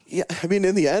 Yeah, I mean,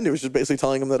 in the end, it was just basically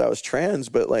telling him that I was trans,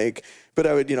 but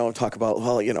I would, talk about,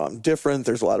 well, I'm different.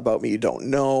 There's a lot about me you don't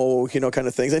know, kind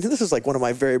of things. And this is like one of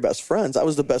my very best friends. I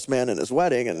was the best man in his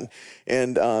wedding,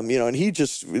 and he's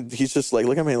just like,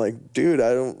 look at me like, dude,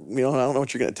 I don't know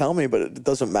what you're going to tell me, but it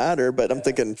doesn't matter. But I'm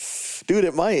thinking, dude,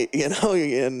 it might, and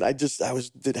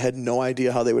had no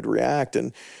idea how they would react.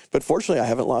 But fortunately, I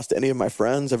haven't lost any of my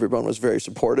friends. Everyone was very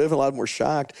supportive. A lot of them were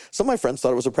shocked. Some of my friends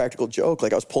thought it was a practical joke,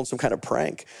 like I was pulling some kind of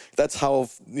prank. That's how,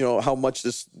 how much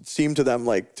this seemed to them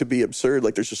like to be absurd.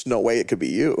 Like, there's just no way it could be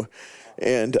you.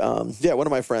 And one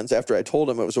of my friends, after I told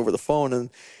him, it was over the phone, and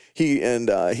he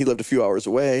lived a few hours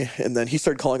away, and then he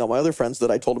started calling all my other friends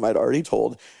that I told him I'd already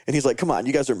told, and he's like, come on,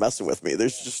 you guys are messing with me.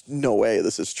 There's just no way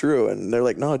this is true. And they're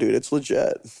like, no, dude, it's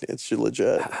legit. It's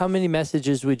legit. How many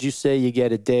messages would you say you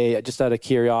get a day, just out of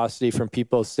curiosity, from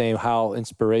people saying how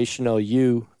inspirational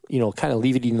you kind of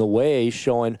leading the way,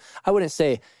 showing, I wouldn't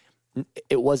say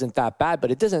it wasn't that bad,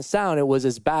 but it doesn't sound it was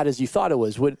as bad as you thought it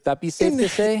was. Would that be safe to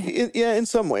say? Yeah, in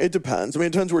some way. It depends. I mean,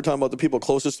 it depends. We're talking about the people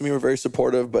closest to me were very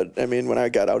supportive, but I mean, when I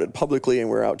got outed publicly and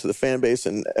we're out to the fan base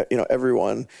and,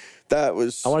 everyone, that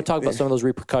was... I want to talk about some of those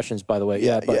repercussions, by the way.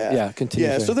 Continue.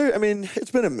 Yeah, so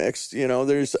it's been a mix,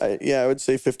 there's, I would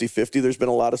say 50-50. There's been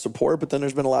a lot of support, but then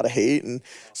there's been a lot of hate, and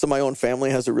some of my own family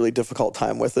has a really difficult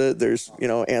time with it. There's,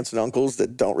 aunts and uncles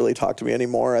that don't really talk to me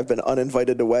anymore. I've been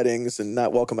uninvited to weddings and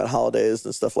not welcome at holidays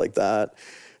and stuff like that.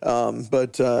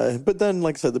 But then,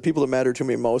 like I said, the people that matter to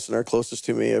me most and are closest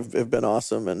to me have been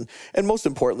awesome. And most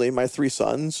importantly, my 3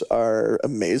 sons are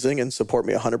amazing and support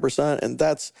me 100%. And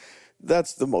that's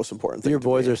the most important thing. Your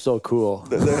boys are so cool.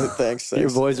 Thanks.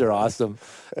 Your boys are awesome.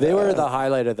 They were the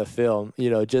highlight of the film.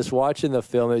 Just watching the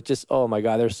film, it just, oh my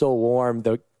God, they're so warm.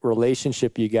 The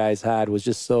relationship you guys had was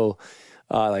just so,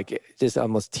 it just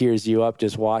almost tears you up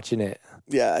just watching it.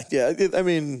 Yeah. I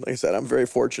mean, like I said, I'm very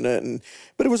fortunate,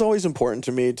 but it was always important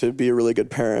to me to be a really good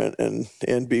parent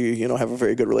and be, have a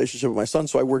very good relationship with my son.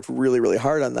 So I worked really, really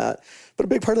hard on that. But a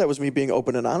big part of that was me being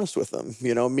open and honest with them.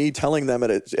 Me telling them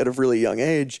at a really young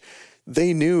age.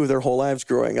 They knew their whole lives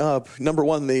growing up. Number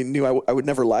one, they knew I would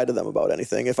never lie to them about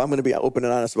anything. If I'm going to be open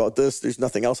and honest about this, there's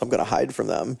nothing else I'm going to hide from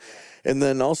them. And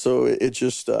then also, it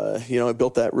just, it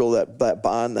built that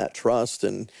bond, that trust,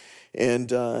 and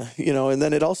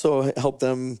then it also helped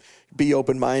them be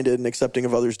open-minded and accepting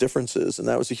of others' differences. And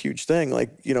that was a huge thing.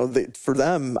 Like, for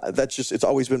them, it's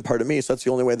always been part of me. So that's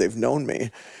the only way they've known me.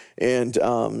 And,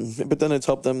 but then it's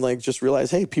helped them just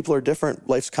realize, hey, people are different.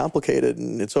 Life's complicated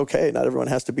and it's okay. Not everyone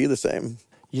has to be the same.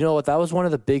 You know what? That was one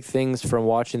of the big things from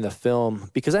watching the film,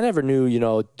 because I never knew,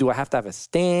 do I have to have a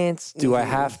stance? Do I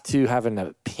have to have an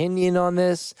opinion on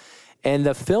this? And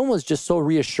the film was just so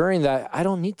reassuring that I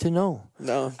don't need to know.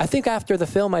 No. I think after the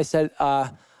film, I said,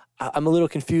 I'm a little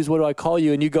confused. What do I call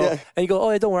you? And you go,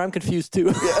 oh, don't worry, I'm confused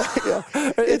too. Yeah.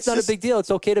 It's not a big deal.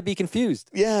 It's okay to be confused.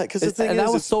 Yeah, because that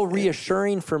was so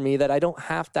reassuring for me that I don't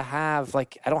have to have, I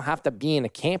don't have to be in a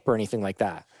camp or anything like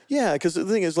that. Yeah, because the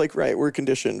thing is, right, we're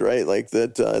conditioned, right? Like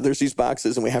that there's these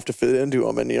boxes and we have to fit into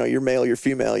them. And, you're male, you're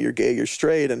female, you're gay, you're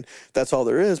straight, and that's all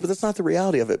there is. But that's not the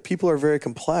reality of it. People are very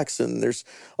complex and there's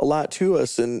a lot to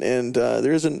us. And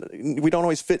we don't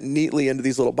always fit neatly into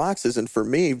these little boxes. And for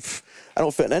me, I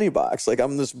don't fit in any box. Like,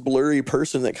 I'm this blurry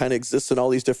person that kind of exists in all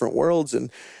these different worlds. And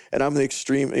I'm the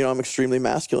extreme, I'm extremely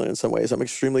masculine in some ways. I'm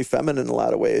extremely feminine in a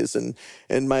lot of ways.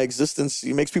 And my existence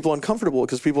makes people uncomfortable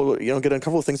because people, get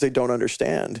uncomfortable with things they don't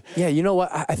understand. Yeah, you know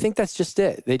what? I think that's just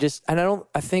it.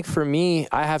 I think for me,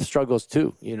 I have struggles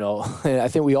too, and I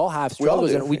think we all have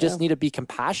struggles, and we just need to be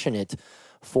compassionate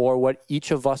for what each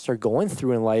of us are going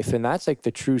through in life. And that's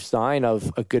the true sign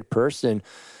of a good person,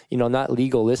 not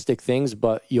legalistic things,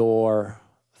 but your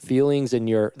feelings and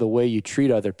the way you treat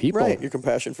other people. Right, your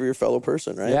compassion for your fellow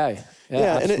person, right? Yeah,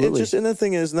 absolutely. And the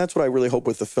thing is, and that's what I really hope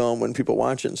with the film when people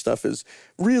watch it and stuff, is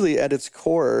really at its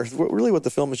core, really what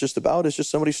the film is just about is just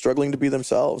somebody struggling to be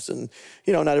themselves. And,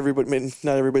 not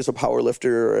everybody's a powerlifter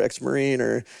or ex-Marine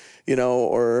or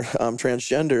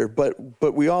transgender,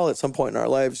 but we all at some point in our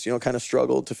lives, kind of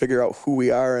struggle to figure out who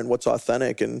we are and what's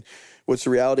authentic and what's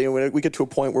the reality. And when we get to a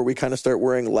point where we kind of start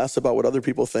worrying less about what other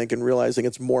people think and realizing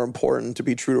it's more important to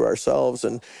be true to ourselves.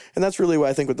 And that's really what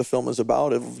I think what the film is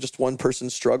about, of just one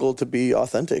person's struggle to be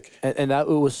authentic. And that it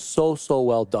was so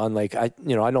well done. Like, I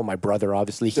know my brother,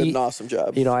 obviously. He did an awesome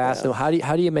job. I asked him, how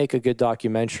do you make a good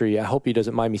documentary? I hope he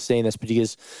doesn't mind me saying this,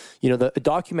 because, the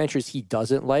documentaries he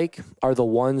doesn't like are the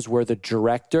ones where the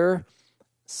director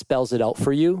spells it out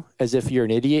for you as if you're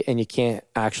an idiot and you can't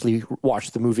actually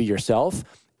watch the movie yourself.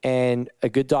 And a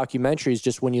good documentary is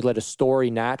just when you let a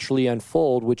story naturally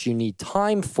unfold, which you need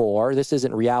time for. This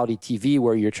isn't reality TV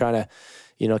where you're trying to,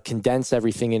 condense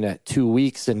everything into 2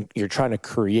 weeks and you're trying to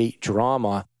create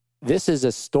drama. This is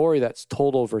a story that's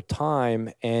told over time.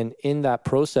 And in that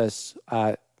process,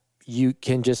 you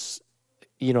can just,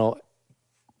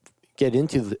 get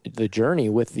into the journey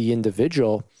with the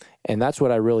individual. And that's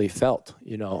what I really felt,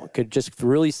 could just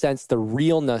really sense the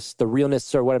realness.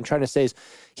 So what I'm trying to say is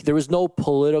there was no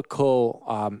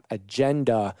political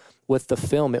agenda with the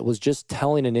film. It was just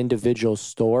telling an individual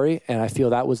story. And I feel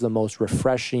that was the most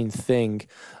refreshing thing,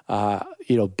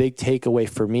 big takeaway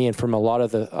for me and from a lot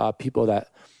of the people that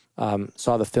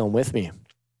saw the film with me.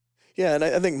 Yeah, and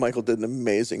I think Michael did an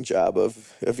amazing job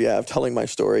of telling my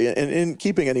story and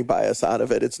keeping any bias out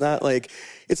of it. It's not like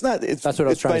that's what I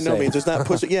was trying to say. By no means, it's not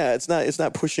pushing. Yeah, it's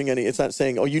not pushing any. It's not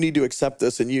saying, oh, you need to accept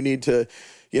this and you need to,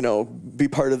 be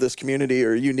part of this community,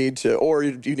 or you need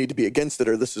to be against it,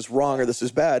 or this is wrong, or this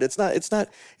is bad. It's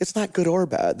not good or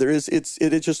bad.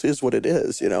 It just is what it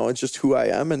is. It's just who I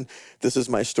am, and this is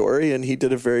my story. And he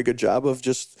did a very good job of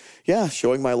just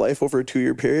showing my life over a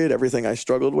 2-year period, everything I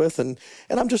struggled with, and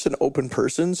I'm just an open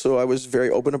person, so I was very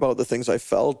open about the things I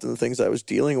felt and the things I was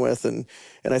dealing with, and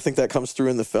I think that comes through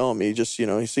in the film. You just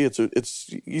you see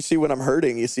you see when I'm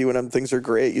hurting, you see when things are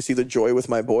great, you see the joy with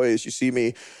my boys, you see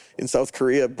me in South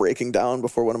Korea breaking down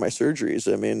before one of my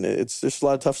surgeries. I mean, it's just a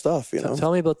lot of tough stuff, So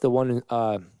tell me about the one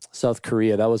in South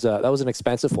Korea. That was an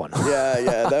expensive one.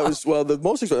 Yeah. That was, the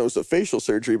most expensive was the facial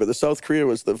surgery, but the South Korea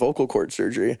was the vocal cord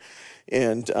surgery,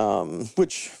 and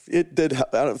which it did.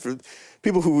 For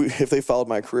people who, if they followed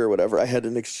my career or whatever, I had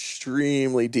an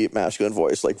extremely deep masculine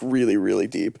voice, like really, really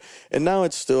deep. And now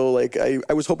it's still like,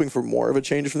 I was hoping for more of a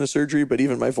change from the surgery, but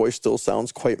even my voice still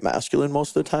sounds quite masculine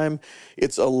most of the time.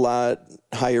 It's a lot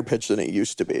higher pitched than it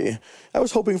used to be. I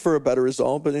was hoping for a better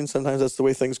result, but then sometimes that's the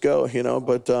way things go,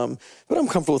 but I'm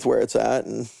comfortable with where it's at.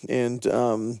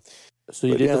 So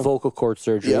you did the vocal cord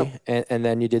surgery, and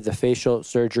then you did the facial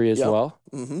surgery as well?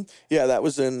 Mm-hmm. Yeah, that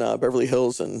was in Beverly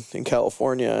Hills in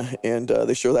California, and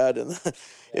they show that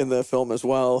in the film as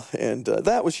well. And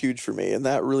that was huge for me, and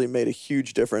that really made a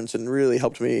huge difference and really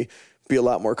helped me be a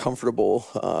lot more comfortable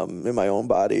in my own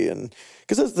body. And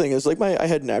because that's the thing is, like, I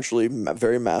had naturally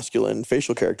very masculine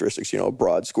facial characteristics,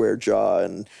 broad square jaw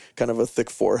and kind of a thick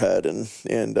forehead, and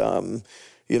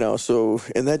so,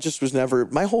 and that just was never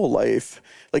my whole life.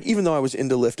 Like, even though I was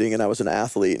into lifting and I was an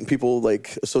athlete, and people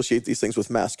like associate these things with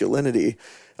masculinity,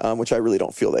 which I really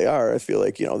don't feel they are. I feel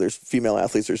like, there's female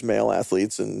athletes, there's male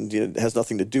athletes, and it has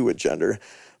nothing to do with gender.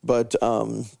 But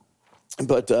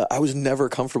I was never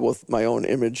comfortable with my own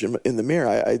image in the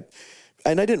mirror.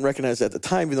 And I didn't recognize it at the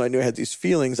time, even though I knew I had these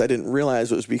feelings. I didn't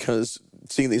realize it was because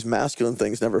seeing these masculine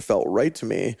things never felt right to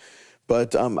me.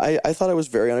 But I thought I was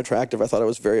very unattractive. I thought I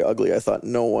was very ugly. I thought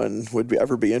no one would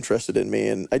ever be interested in me.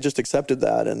 And I just accepted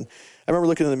that. And I remember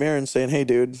looking in the mirror and saying, hey,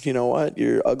 dude, you know what?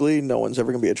 You're ugly. No one's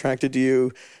ever going to be attracted to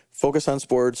you. Focus on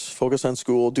sports, focus on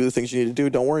school, do the things you need to do.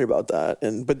 Don't worry about that.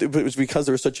 But it was because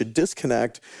there was such a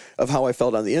disconnect of how I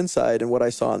felt on the inside and what I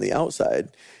saw on the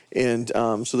outside. And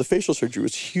so the facial surgery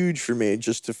was huge for me,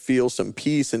 just to feel some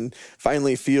peace and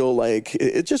finally feel like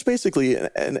it's just basically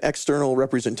an external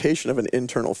representation of an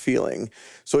internal feeling.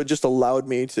 So it just allowed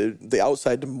me the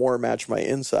outside to more match my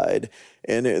inside.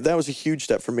 And that was a huge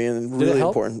step for me and really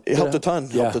important. It helped a ton.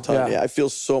 Yeah, I feel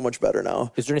so much better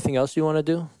now. Is there anything else you want to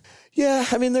do? Yeah,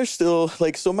 I mean, there's still,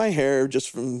 so my hair, just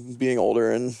from being older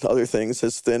and other things,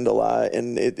 has thinned a lot,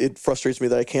 and it frustrates me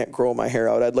that I can't grow my hair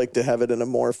out. I'd like to have it in a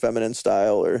more feminine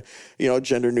style, or,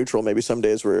 gender neutral maybe some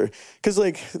days, because,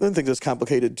 one thing that's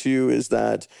complicated, too, is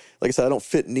that, like I said, I don't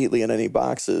fit neatly in any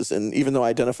boxes, and even though I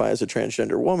identify as a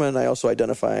transgender woman, I also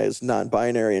identify as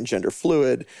non-binary and gender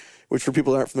fluid, which for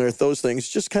people who aren't familiar with those things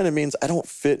just kind of means I don't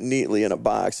fit neatly in a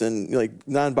box. And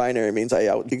non-binary means I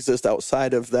exist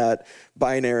outside of that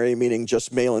binary, meaning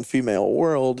just male and female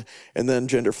world. And then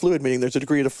gender fluid, meaning there's a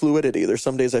degree of fluidity. There's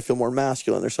some days I feel more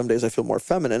masculine. There's some days I feel more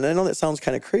feminine. And I know that sounds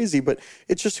kind of crazy, but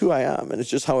it's just who I am, and it's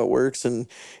just how it works. And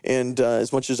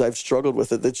as much as I've struggled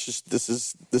with it, it's just,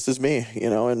 this is me,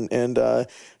 and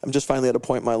I'm just finally at a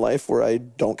point in my life where I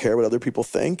don't care what other people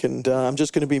think. And I'm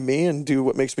just going to be me and do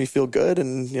what makes me feel good.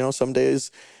 And, some days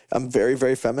I'm very,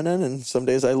 very feminine, and some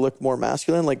days I look more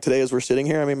masculine. Like today, as we're sitting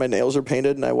here, I mean, my nails are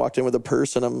painted, and I walked in with a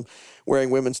purse, and I'm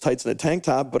wearing women's tights and a tank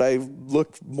top, but I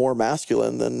look more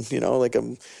masculine than,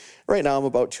 I'm right now I'm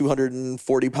about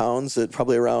 240 pounds at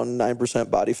probably around 9%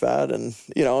 body fat. And,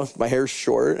 my hair's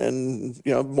short and,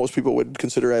 most people would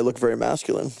consider I look very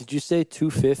masculine. Did you say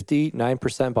 250,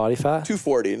 9% body fat?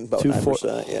 240 and about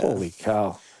 9%. Yeah. Holy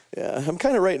cow. Yeah, I'm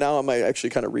kind of right now, I actually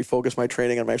kind of refocus my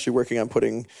training. I'm actually working on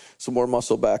putting some more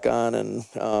muscle back on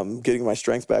and getting my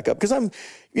strength back up. Because I'm,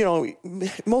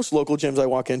 most local gyms I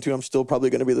walk into, I'm still probably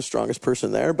going to be the strongest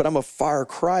person there, but I'm a far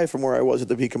cry from where I was at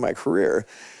the peak of my career.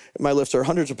 My lifts are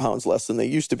hundreds of pounds less than they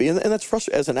used to be. And that's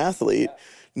frustrating. As an athlete,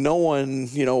 no one,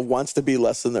 wants to be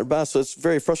less than their best. So it's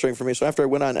very frustrating for me. So after I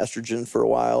went on estrogen for a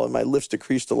while and my lifts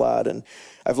decreased a lot and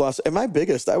I've lost, at my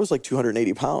biggest, I was like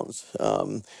 280 pounds.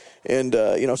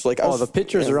 So like I was, the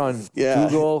pictures are on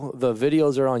Google, the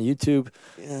videos are on YouTube.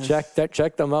 Yeah.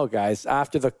 Check them out, guys,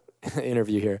 after the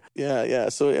interview here. Yeah.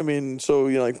 So,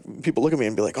 like people look at me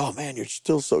and be like, oh man, you're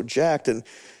still so jacked. And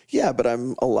yeah, but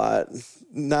I'm a lot,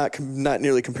 not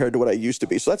nearly compared to what I used to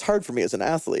be. So that's hard for me as an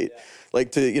athlete. Yeah.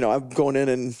 Like I'm going in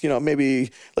and,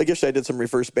 maybe like yesterday I did some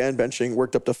reverse band benching,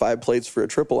 worked up to 5 plates for a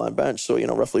triple on bench. So,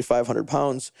 roughly 500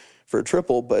 pounds for a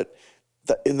triple. But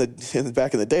in the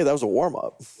back in the day, that was a warm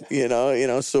up,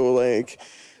 so like,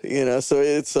 so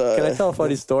it's, can I tell a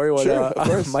funny story? When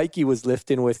sure, Mikey was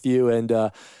lifting with you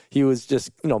and, he was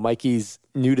just, Mikey's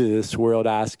new to this world,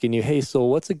 asking you, hey, so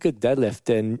what's a good deadlift?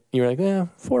 And you're like,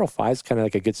 405 is kind of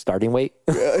like a good starting weight.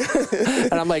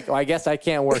 And I'm like, well, I guess I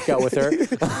can't work out with her.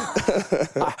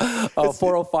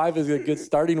 405 is a good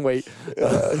starting weight.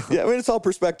 It's all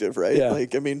perspective, right? Yeah.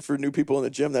 Like, for new people in the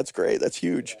gym, that's great. That's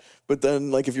huge. But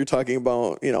then, like, if you're talking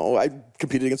about, I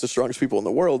competed against the strongest people in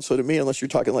the world. So to me, unless you're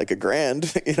talking like a grand,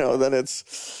 then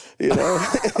it's,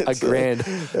 a grand.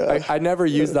 I never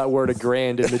use that word, a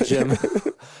grand, in the gym.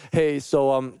 Hey,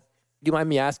 so do you mind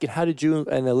me asking, how did you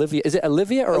and Olivia, is it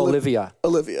Olivia or Olivia?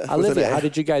 Olivia, how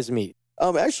did you guys meet?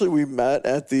 Actually, we met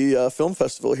at the film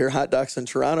festival here, Hot Docs in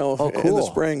Toronto, in the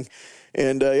spring.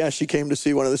 And she came to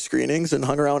see one of the screenings and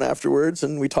hung around afterwards,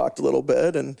 and we talked a little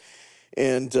bit. And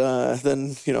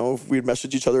then, we'd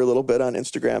message each other a little bit on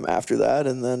Instagram after that.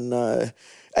 And then,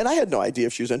 and I had no idea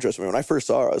if she was interested in me. When I first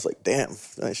saw her, I was like, damn,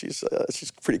 she's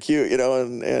pretty cute,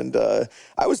 and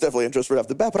I was definitely interested right off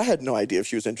the bat, but I had no idea if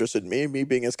she was interested in me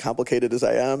being as complicated as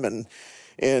I am.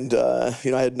 And I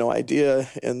had no idea.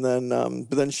 And then,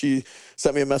 but then she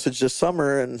sent me a message this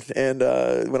summer. And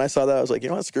when I saw that, I was like,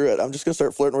 screw it. I'm just going to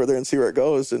start flirting with her and see where it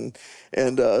goes. And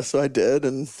so I did.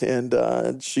 And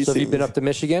she So have you been up to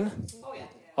Michigan?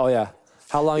 Oh, yeah.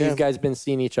 How long have you guys been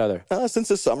seeing each other? Since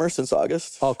this summer, since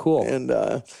August. Oh, cool. And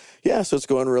so it's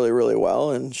going really, really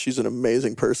well. And she's an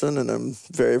amazing person. And I'm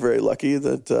very, very lucky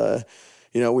that,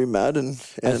 we met. And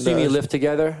I've seen you lift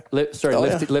together. Lift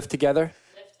together?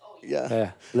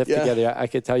 Yeah. Lift together. I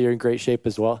could tell you're in great shape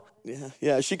as well.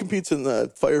 Yeah. She competes in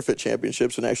the Fire Fit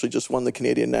Championships and actually just won the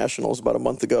Canadian Nationals about a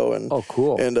month ago. And oh,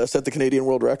 cool. And set the Canadian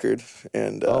world record.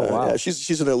 And wow.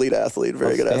 She's an elite athlete,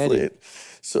 very good athlete.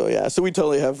 So so we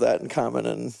totally have that in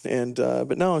common.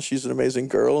 But no, she's an amazing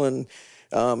girl and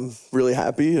really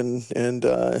happy and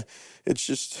it's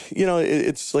just,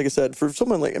 it's like I said, for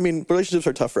someone like, relationships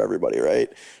are tough for everybody,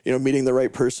 right? Meeting the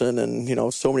right person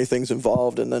and, so many things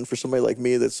involved. And then for somebody like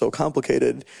me that's so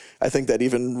complicated, I think that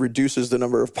even reduces the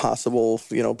number of possible,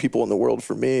 people in the world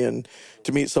for me. And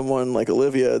to meet someone like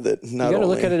Olivia that not You got to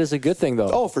only... look at it as a good thing, though.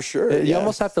 Oh, for sure. You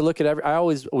almost have to look at I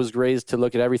always was raised to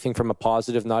look at everything from a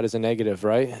positive, not as a negative,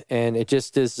 right? And it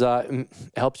just is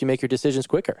helps you make your decisions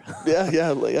quicker.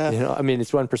 Yeah.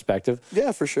 It's one perspective.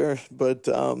 Yeah, for sure. But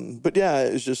yeah,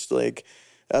 it's just like,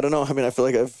 I don't know. I feel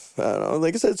like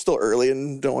like I said, it's still early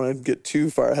and don't want to get too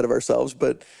far ahead of ourselves,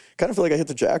 but kind of feel like I hit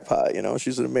the jackpot.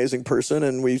 She's an amazing person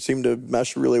and we seem to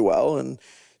mesh really well. And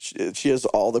she has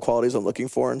all the qualities I'm looking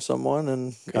for in someone.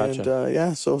 And,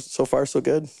 gotcha. So far, so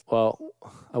good. Well,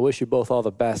 I wish you both all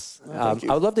the best. Thank you.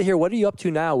 I would love to hear, what are you up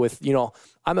to now with,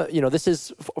 this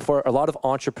is for a lot of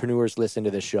entrepreneurs listen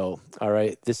to this show. All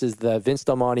right. This is the Vince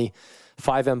Del Monte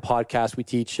 5M podcast. We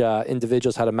teach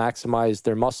individuals how to maximize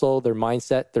their muscle, their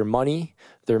mindset, their money,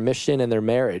 their mission, and their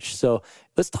marriage. So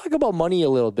let's talk about money a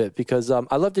little bit because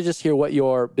I'd love to just hear what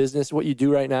your business, what you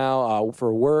do right now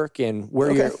for work, and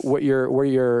what you're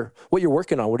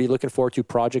working on. What are you looking forward to?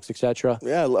 Projects, etc.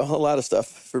 Yeah, a lot of stuff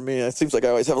for me. It seems like I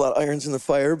always have a lot of irons in the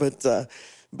fire, but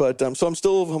so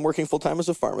I'm working full time as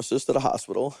a pharmacist at a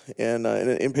hospital and in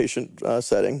an inpatient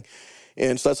setting.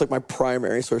 And so that's like my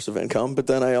primary source of income. But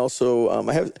then I also,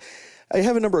 I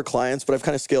have a number of clients, but I've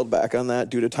kind of scaled back on that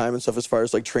due to time and stuff as far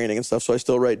as like training and stuff. So I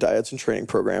still write diets and training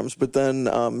programs. But then,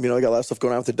 I got a lot of stuff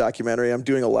going on with the documentary. I'm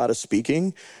doing a lot of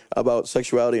speaking about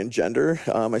sexuality and gender.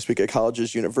 I speak at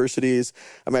colleges, universities.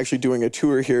 I'm actually doing a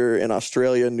tour here in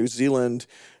Australia, New Zealand,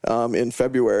 in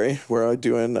February, where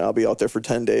I'll be out there for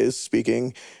 10 days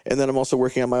speaking. And then I'm also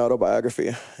working on my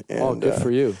autobiography. And, good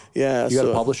for you. Yeah. You got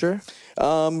a publisher?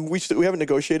 We haven't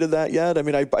negotiated that yet. I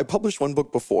mean, I published one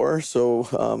book before, so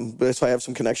I have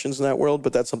some connections in that world,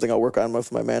 but that's something I'll work on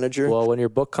with my manager. Well, when your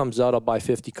book comes out, I'll buy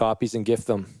 50 copies and gift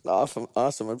them. Awesome.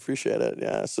 I appreciate it.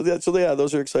 Yeah. So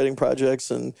those are exciting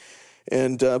projects,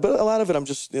 but a lot of it, I'm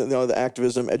just, the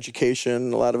activism,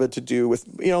 education, a lot of it to do with,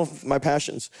 my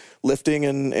passions, lifting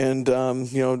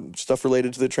and stuff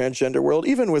related to the transgender world,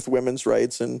 even with women's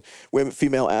rights and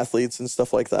female athletes and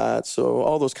stuff like that. So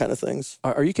all those kind of things.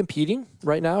 Are you competing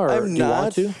right now, or I'm do you not.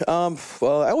 want to?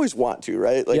 Well, I always want to,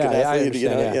 right? Like an athlete,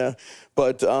 yeah.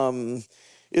 But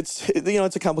it's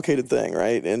a complicated thing,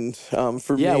 right? And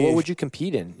for me, what would you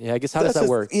compete in? Yeah, I guess how does that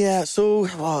work? Yeah, so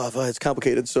it's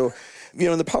complicated. So,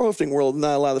 in the powerlifting world,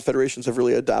 not a lot of the federations have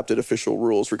really adopted official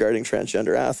rules regarding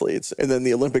transgender athletes. And then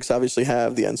the Olympics obviously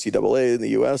have, the NCAA in the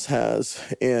U.S. has.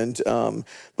 And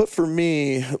but for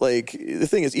me, like, the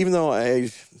thing is, even though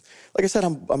like I said,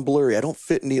 I'm blurry. I don't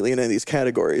fit neatly in any of these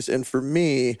categories. And for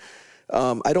me,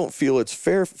 I don't feel it's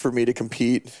fair for me to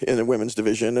compete in the women's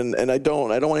division, and I don't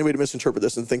want anybody to misinterpret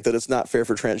this and think that it's not fair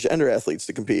for transgender athletes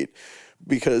to compete,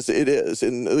 because it is,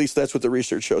 and at least that's what the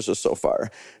research shows us so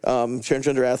far.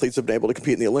 Transgender athletes have been able to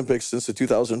compete in the Olympics since the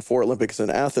 2004 Olympics in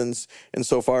Athens, and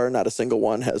so far not a single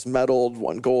one has medaled,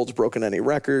 won golds, broken any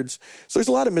records. So there's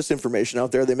a lot of misinformation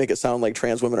out there. They make it sound like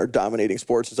trans women are dominating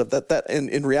sports and stuff. That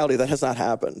in reality, that has not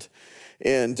happened.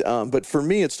 And but for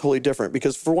me, it's totally different,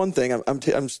 because for one thing,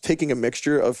 I'm taking a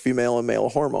mixture of female and male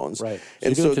hormones. Right.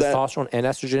 And so testosterone and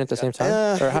estrogen at the same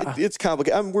time? It's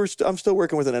complicated. I'm still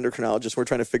working with an endocrinologist. We're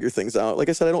trying to figure things out. Like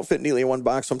I said, I don't fit neatly in one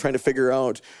box. So I'm trying to figure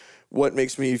out what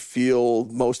makes me feel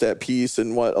most at peace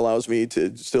and what allows me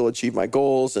to still achieve my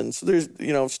goals. And so there's,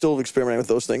 still experimenting with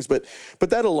those things. But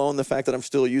that alone, the fact that I'm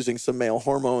still using some male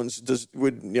hormones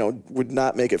would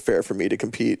not make it fair for me to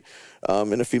compete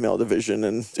in a female division.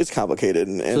 And it's complicated.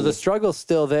 And so the struggle's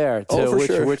still there.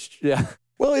 Sure. Yeah.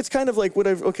 Well, it's kind of like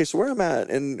so where I'm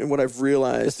at and what I've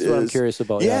realized is what I'm curious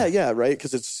about. Yeah, right.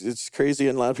 Because it's crazy,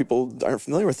 and a lot of people aren't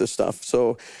familiar with this stuff.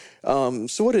 So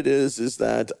what it is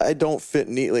that I don't fit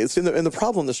neatly. And the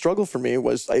problem, the struggle for me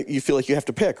was you feel like you have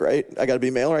to pick, right? I got to be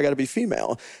male or I got to be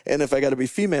female. And if I got to be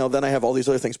female, then I have all these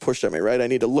other things pushed at me, right? I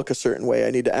need to look a certain way.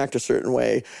 I need to act a certain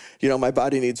way. My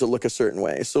body needs to look a certain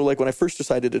way. So like when I first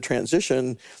decided to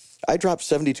transition, I dropped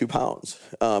 72 pounds.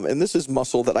 And this is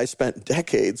muscle that I spent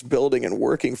decades building and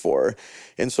working for.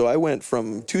 And so I went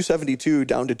from 272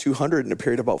 down to 200 in a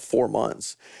period of about 4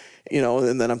 months.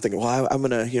 And then I'm thinking, well, I'm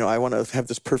going to, I want to have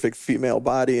this perfect female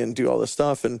body and do all this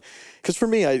stuff. And because for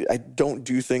me, I don't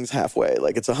do things halfway.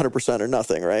 Like it's 100% or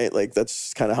nothing, right? Like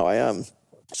that's kind of how I am.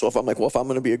 So if I'm like, well, if I'm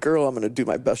going to be a girl, I'm going to do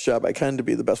my best job I can to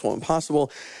be the best woman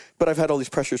possible. But I've had all these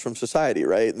pressures from society,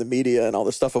 right? And the media and all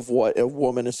this stuff of what a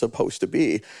woman is supposed to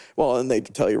be. Well, and they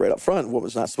tell you right up front, a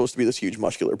woman's not supposed to be this huge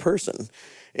muscular person.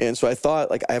 And so I thought,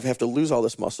 like, I have to lose all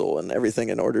this muscle and everything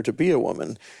in order to be a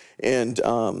woman. And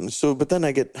but then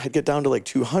I'd get down to like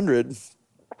 200, and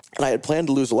I had planned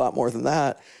to lose a lot more than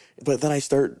that. But then it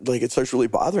starts really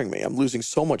bothering me. I'm losing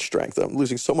so much strength. I'm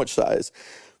losing so much size.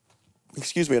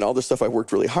 And all this stuff I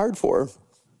worked really hard for.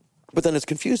 But then it's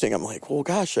confusing. I'm like, well,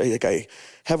 gosh, I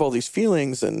have all these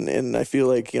feelings, and I feel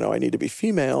like, I need to be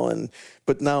female,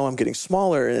 but now I'm getting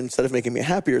smaller, and instead of making me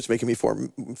happier, it's making me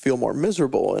feel more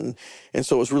miserable, and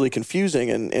so it was really confusing,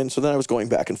 and so then I was going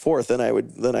back and forth, then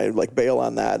I'd like bail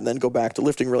on that, and then go back to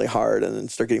lifting really hard, and then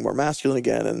start getting more masculine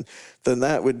again, and then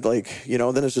that would then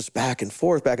it's just back and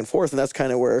forth, and that's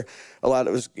kind of where a lot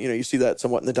of it was, you see that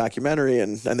somewhat in the documentary,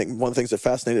 and I think one of the things that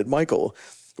fascinated Michael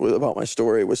about my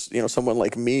story was, someone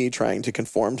like me trying to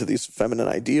conform to these feminine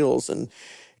ideals. And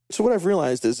so what I've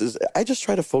realized is I just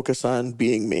try to focus on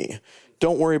being me.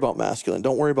 Don't worry about masculine.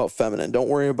 Don't worry about feminine. Don't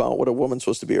worry about what a woman's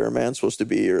supposed to be or a man's supposed to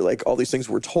be, or like all these things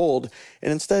we're told.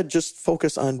 And instead just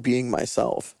focus on being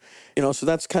myself. So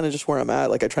that's kind of just where I'm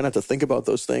at. Like I try not to think about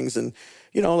those things. And,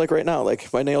 like right now,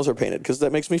 like my nails are painted because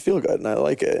that makes me feel good and I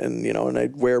like it. And, and I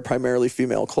wear primarily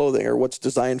female clothing or what's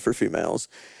designed for females.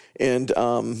 And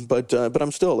but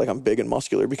I'm still like I'm big and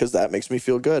muscular because that makes me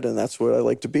feel good, and that's what I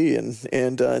like to be.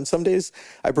 And some days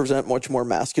I present much more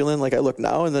masculine, like I look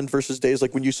now, and then versus days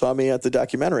like when you saw me at the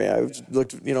documentary, I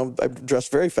looked, I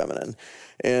dressed very feminine,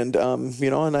 and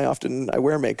and I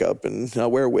wear makeup and I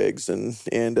wear wigs,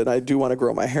 and I do want to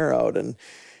grow my hair out,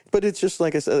 but it's just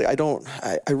like I said,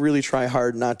 I really try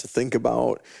hard not to think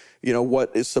about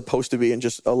what is supposed to be and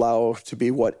just allow to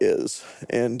be what is.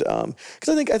 And because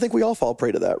I think we all fall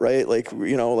prey to that, right? Like,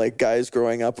 like guys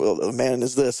growing up, well, a man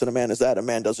is this and a man is that. A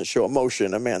man doesn't show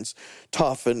emotion. A man's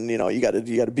tough, and you got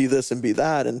to be this and be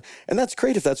that. And that's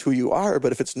great if that's who you are.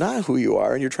 But if it's not who you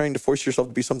are and you're trying to force yourself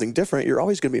to be something different, you're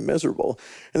always going to be miserable.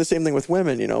 And the same thing with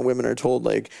women. Women are told,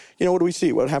 like, what do we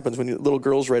see? What happens when little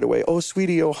girls right away? Oh,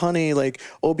 sweetie, oh, honey, like,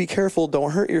 oh, be careful,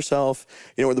 don't hurt yourself.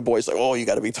 Where the boys like, oh, you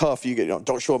got to be tough.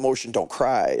 Don't show emotion, don't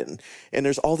cry. And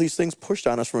there's all these things pushed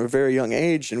on us from a very young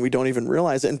age, and we don't even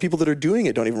realize it. And people that are doing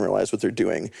it don't even realize what they're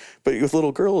doing. But with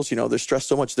little girls, they're stressed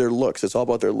so much their looks. It's all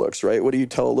about their looks, right? What do you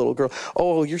tell a little girl?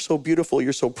 Oh, you're so beautiful,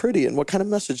 you're so pretty. And what kind of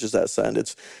message does that send?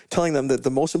 It's telling them that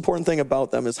the most important thing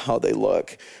about them is how they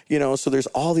look. So there's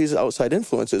all these outside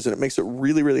influences, and it makes it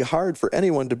really, really hard for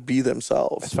anyone to be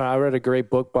themselves. I read a great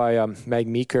book by Meg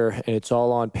Meeker, and it's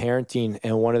all on parenting.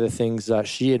 And one of the things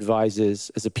she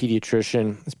advises as a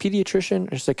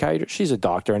pediatrician or psychiatrist, she's a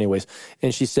doctor anyways,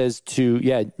 and she says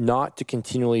not to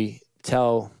continually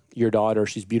tell your daughter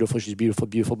she's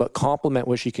beautiful, but compliment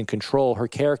what she can control, her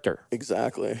character.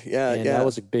 Exactly. Yeah. And that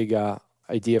was a big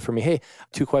idea for me. Hey,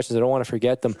 2 questions. I don't want to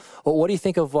forget them. Well, what do you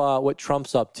think of what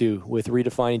Trump's up to with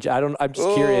redefining? I'm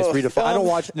just curious. I don't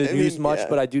watch the news much,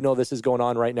 but I do know this is going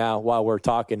on right now while we're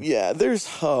talking. Yeah,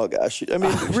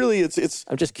 really, it's.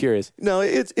 I'm just curious. No,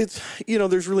 it's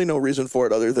there's really no reason for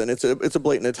it other than it's a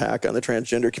blatant attack on the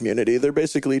transgender community. They're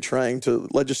basically trying to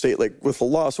legislate with the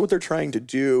law. So what they're trying to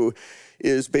do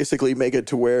is basically make it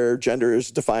to where gender is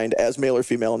defined as male or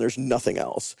female and there's nothing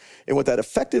else. And what that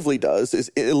effectively does is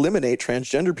eliminate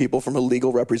transgender people from a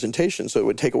legal representation. So it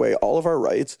would take away all of our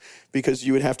rights because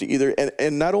you would have to either,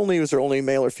 and not only is there only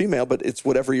male or female, but it's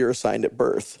whatever you're assigned at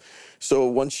birth. So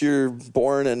once you're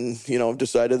born and,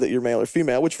 decided that you're male or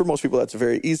female, which for most people that's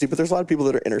very easy, but there's a lot of people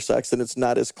that are intersex and it's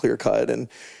not as clear cut. And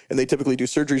they typically do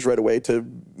surgeries right away to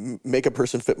make a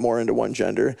person fit more into one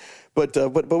gender. But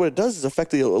what it does is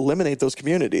effectively eliminate those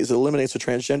communities. It eliminates the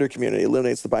transgender community,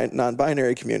 eliminates the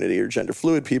non-binary community or gender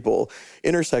fluid people,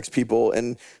 intersex people.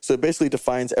 And so it basically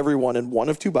defines everyone in one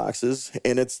of 2 boxes,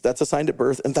 and that's assigned at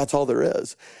birth, and that's all there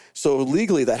is. So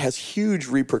legally that has huge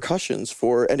repercussions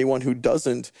for anyone who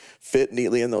doesn't fit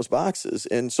neatly in those boxes.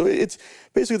 And so it's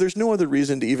basically, there's no other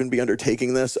reason to even be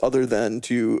undertaking this other than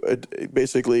to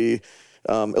basically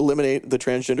eliminate the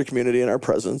transgender community in our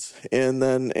presence, and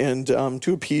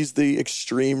to appease the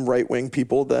extreme right-wing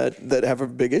people that have a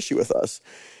big issue with us.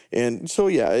 And so,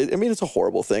 it's a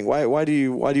horrible thing. Why do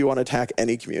you want to attack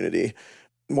any community?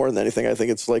 More than anything, I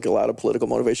think it's like a lot of political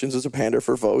motivations as a pander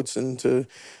for votes and to,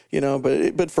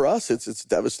 but for us, it's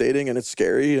devastating and it's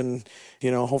scary, and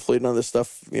hopefully none of this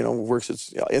stuff works.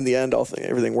 It's in the end,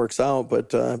 everything works out.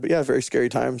 But yeah, very scary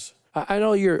times. I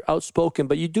know you're outspoken,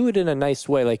 but you do it in a nice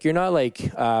way. Like, you're not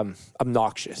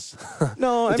obnoxious.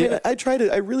 No,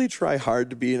 I really try hard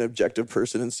to be an objective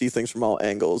person and see things from all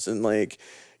angles. And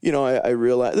I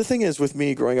realize the thing is with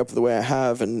me growing up the way I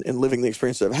have and living the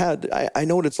experience I've had, I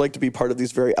know what it's like to be part of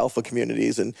these very alpha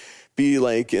communities and be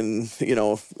be in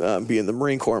the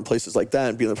Marine Corps and places like that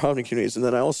and be in the powerlifting communities. And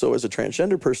then I also, as a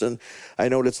transgender person, I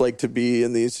know what it's like to be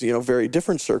in these, very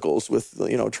different circles with,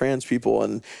 trans people.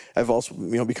 And I've also,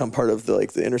 become part of the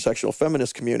intersectional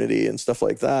feminist community and stuff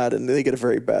like that. And they get a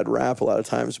very bad rap a lot of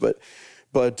times, but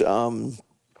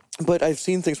I've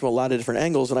seen things from a lot of different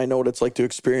angles, and I know what it's like to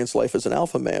experience life as an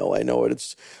alpha male. I know what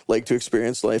it's like to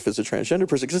experience life as a transgender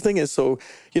person. Because the thing is,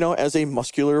 as a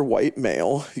muscular white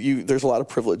male, there's a lot of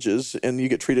privileges, and you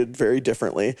get treated very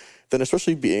differently than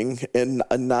especially being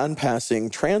a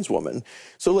non-passing trans woman.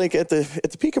 So at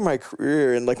the peak of my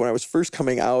career, and when I was first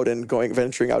coming out and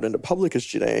venturing out into public as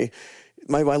Janae,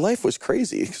 my life was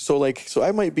crazy. So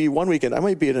I might be one weekend, I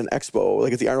might be at an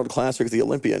expo, at the Arnold Classic, the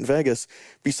Olympia in Vegas,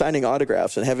 be signing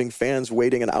autographs and having fans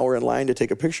waiting an hour in line to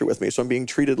take a picture with me. So I'm being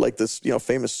treated like this,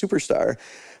 famous superstar.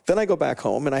 Then I go back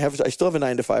home and I still have a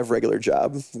 9-to-5 regular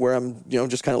job where I'm,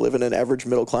 just kind of living an average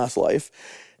middle-class life.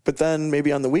 But then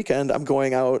maybe on the weekend, I'm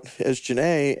going out as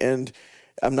Janae and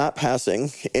I'm not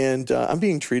passing and I'm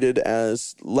being treated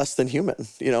as less than human.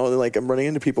 I'm running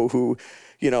into people who,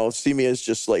 see me as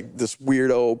just this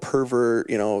weirdo pervert,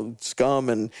 scum.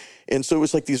 And so it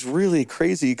was these really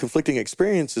crazy conflicting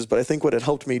experiences. But I think what it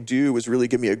helped me do was really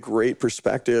give me a great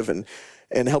perspective and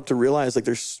and help to realize like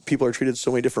there's people are treated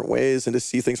so many different ways and to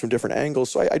see things from different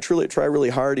angles. So I truly try really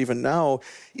hard even now,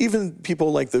 even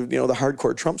people like the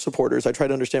hardcore Trump supporters, I try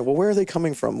to understand, well, where are they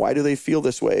coming from? Why do they feel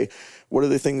this way? What are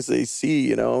the things they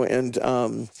see,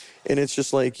 and it's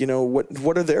just like,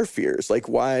 what are their fears? Like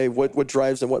why, what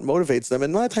drives them, what motivates them?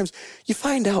 And a lot of times you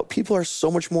find out people are so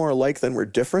much more alike than we're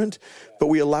different, but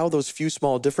we allow those few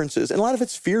small differences. And a lot of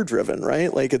it's fear driven,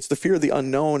 right? Like it's the fear of the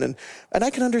unknown. And I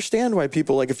can understand why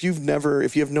people, like if you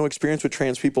have no experience with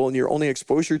trans people and your only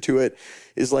exposure to it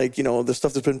is like, the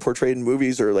stuff that's been portrayed in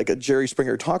movies or like a Jerry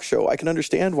Springer talk show, I can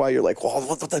understand why you're like, well,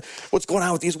 what's going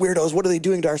on with these weirdos? What are they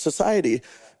doing to our society?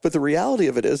 But the reality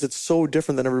of it is it's so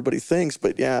different than everybody thinks.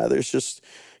 But yeah, there's just,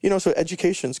 so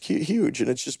education's huge, and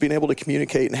it's just being able to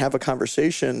communicate and have a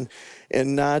conversation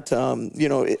and not,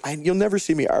 you'll never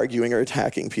see me arguing or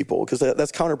attacking people because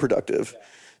that's counterproductive.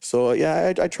 So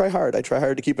yeah, I try hard. I try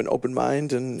hard to keep an open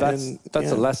mind. And that's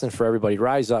a lesson for everybody.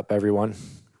 Rise up, everyone.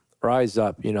 Rise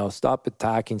up, stop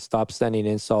attacking, stop sending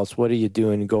insults. What are you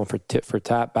doing? Going for tit for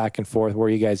tat, back and forth. Where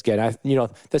are you guys getting?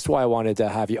 That's why I wanted to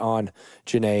have you on,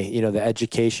 Janae, the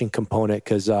education component.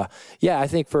 Cause, I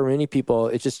think for many people,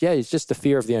 it's just the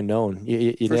fear of the unknown.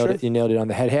 You nailed it. You nailed it on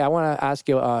the head. Hey, I want to ask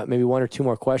you, maybe one or two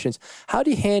more questions. How do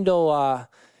you handle,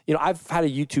 I've had a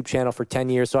YouTube channel for 10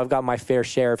 years, so I've got my fair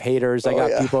share of haters. I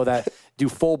got people that do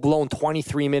full-blown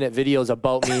 23-minute videos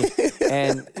about me,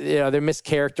 and they're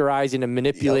mischaracterizing and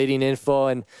manipulating info.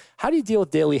 And how do you deal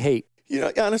with daily hate?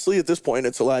 Honestly, at this point,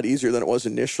 it's a lot easier than it was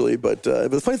initially. But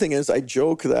the funny thing is, I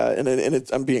joke that,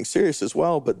 and I'm being serious as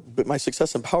well, but my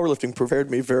success in powerlifting prepared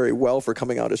me very well for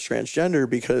coming out as transgender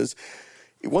because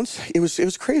once it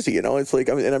was crazy, it's like,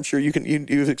 and I'm sure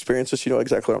you've experienced this,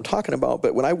 exactly what I'm talking about.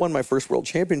 But when I won my first world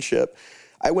championship,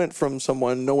 I went from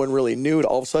someone no one really knew to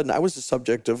all of a sudden I was the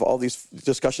subject of all these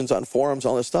discussions on forums,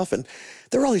 all this stuff. And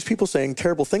there were all these people saying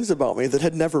terrible things about me that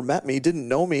had never met me, didn't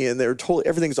know me, and they're totally,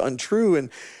 everything's untrue. And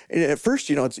at first,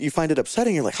 you find it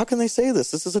upsetting. You're like, how can they say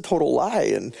this? This is a total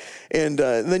lie. And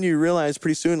then you realize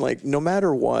pretty soon, like, no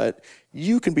matter what,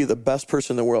 you can be the best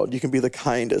person in the world. You can be the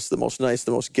kindest, the most nice,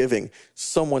 the most giving.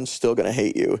 Someone's still going to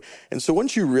hate you. And so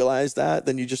once you realize that,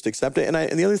 then you just accept it.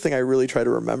 And the other thing I really try to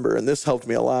remember, and this helped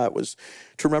me a lot, was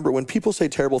to remember when people say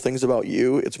terrible things about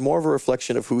you, it's more of a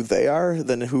reflection of who they are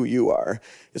than who you are.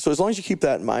 And so as long as you keep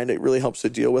that in mind, it really helps to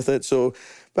deal with it. So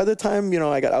by the time,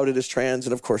 I got outed as trans,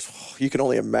 and of course, you can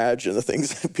only imagine the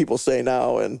things that people say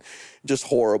now, and just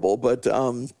horrible. But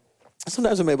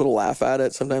sometimes I'm able to laugh at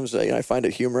it. Sometimes I find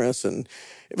it humorous,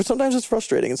 but sometimes it's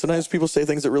frustrating. And sometimes people say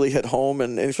things that really hit home,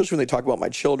 and especially when they talk about my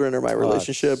children or my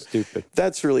relationship, stupid.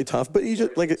 That's really tough. But you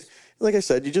just like I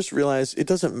said, you just realize it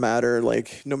doesn't matter.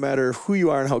 Like no matter who you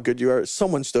are and how good you are,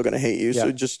 someone's still going to hate you. Yeah.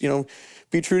 So just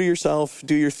be true to yourself,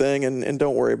 do your thing, and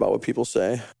don't worry about what people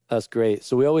say. That's great.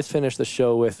 So we always finish the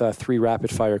show with 3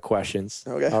 rapid fire questions.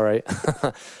 Okay. All right.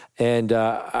 And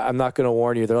I'm not going to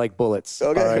warn you; they're like bullets.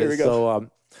 Okay. All right? Here we go. So,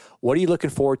 what are you looking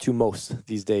forward to most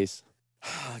these days?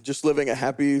 Just living a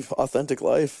happy, authentic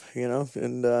life,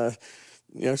 and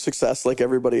success like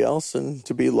everybody else, and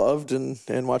to be loved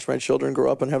and watch my children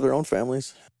grow up and have their own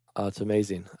families. It's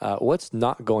amazing. What's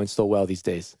not going so well these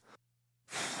days?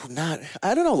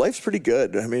 I don't know. Life's pretty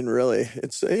good. I mean, really,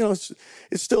 it's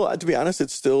still, to be honest,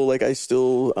 it's still like I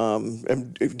still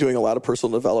am doing a lot of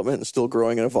personal development and still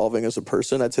growing and evolving as a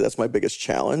person. I'd say that's my biggest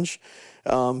challenge.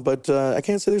 But I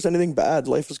can't say there's anything bad.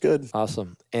 Life is good.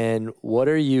 Awesome. And what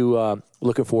are you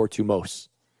looking forward to most?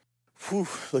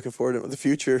 Looking forward to the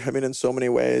future. I mean, in so many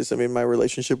ways. I mean, my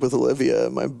relationship with Olivia,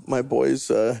 my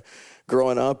boys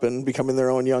growing up and becoming their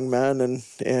own young men,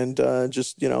 and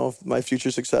just my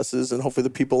future successes, and hopefully the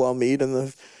people I'll meet and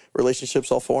the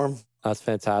relationships I'll form. That's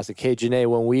fantastic. Hey, Janae,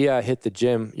 when we hit the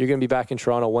gym, you're going to be back in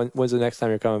Toronto. When's the next time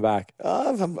you're coming back?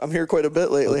 I'm here quite a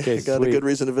bit lately. Okay, got sweet. a good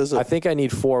reason to visit. I think I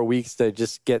need 4 weeks to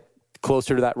just get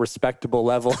closer to that respectable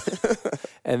level.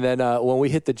 And then when we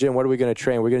hit the gym, what are we going to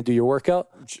train? We're going to do your workout?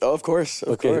 Oh, of course.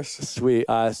 Of course. Sweet.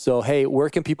 So, hey, where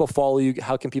can people follow you?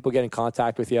 How can people get in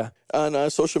contact with you? On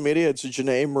social media, it's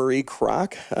Janae Marie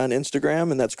Kroc on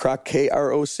Instagram, and that's Kroc,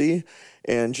 Kroc.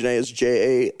 And Janae is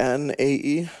Janae.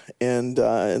 And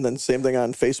then same thing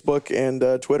on Facebook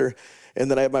and Twitter. And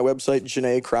then I have my website,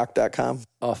 JanaeKroc.com.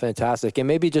 Oh, fantastic. And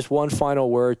maybe just one final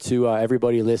word to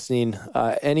everybody listening.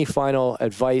 Any final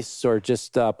advice or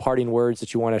just parting words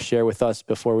that you want to share with us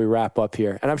before we wrap up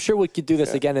here? And I'm sure we could do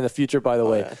this again in the future, by the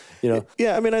way.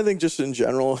 Yeah, I mean, I think just in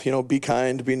general, be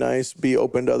kind, be nice, be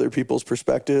open to other people's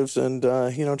perspectives, and,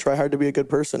 try hard to be a good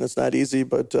person. It's not easy,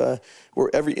 but the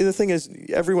thing is,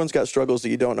 everyone's got struggles that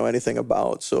you don't know anything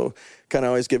about. So kind of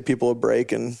always give people a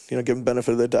break and, give them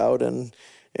benefit of the doubt, and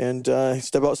and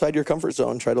step outside your comfort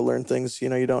zone, try to learn things,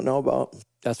 you don't know about.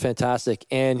 That's fantastic.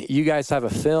 And you guys have a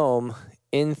film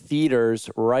in theaters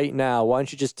right now. Why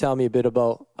don't you just tell me a bit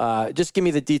about, just give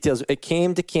me the details. It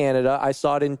came to Canada. I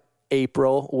saw it in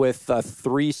April with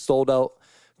 3 sold out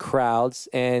crowds,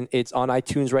 and it's on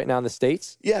iTunes right now in the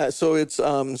States. Yeah, so it's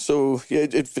I think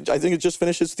it just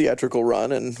finished its theatrical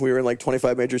run, and we were in like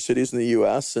 25 major cities in the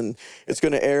U.S., and it's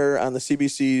going to air on the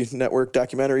CBC Network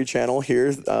documentary channel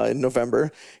here in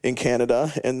November in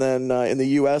Canada, and then in the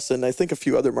U.S. and I think a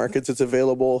few other markets, it's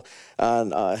available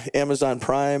on Amazon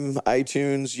Prime,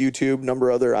 iTunes, YouTube, number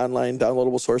of other online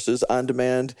downloadable sources on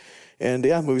demand. And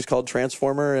yeah, movie's called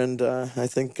Transformer, and I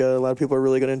think a lot of people are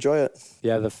really going to enjoy it.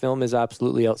 Yeah, the film is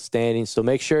absolutely outstanding. So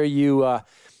make sure you,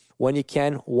 when you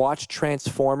can, watch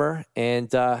Transformer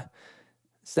and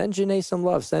send Janae some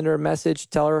love. Send her a message.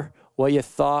 Tell her what you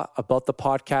thought about the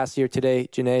podcast here today.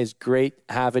 Janae, it's great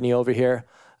having you over here.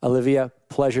 Olivia,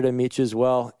 pleasure to meet you as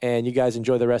well. And you guys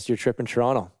enjoy the rest of your trip in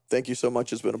Toronto. Thank you so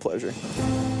much. It's been a pleasure.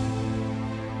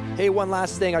 Hey, one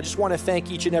last thing. I just want to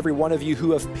thank each and every one of you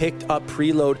who have picked up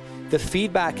Preload. The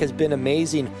feedback has been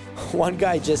amazing. One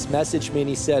guy just messaged me and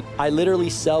he said, I literally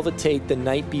salivate the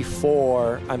night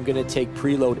before I'm going to take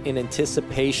Preload in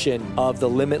anticipation of the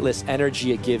limitless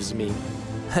energy it gives me.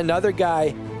 Another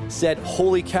guy said,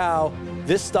 holy cow,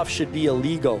 this stuff should be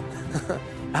illegal.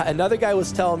 Another guy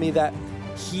was telling me that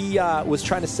he was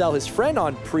trying to sell his friend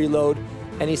on Preload,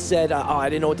 and he said, I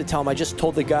didn't know what to tell him. I just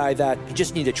told the guy that you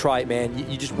just need to try it, man.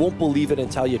 You just won't believe it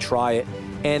until you try it.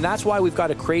 And that's why we've got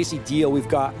a crazy deal. We've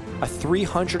got a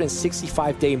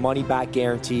 365-day money-back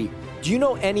guarantee. Do you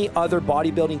know any other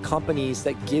bodybuilding companies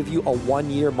that give you a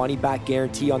 1-year money-back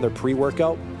guarantee on their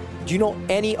pre-workout? Do you know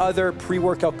any other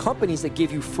pre-workout companies that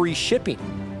give you free shipping?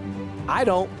 I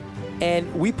don't.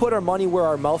 And we put our money where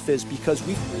our mouth is because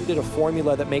we've created a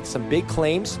formula that makes some big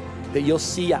claims that you'll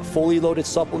see at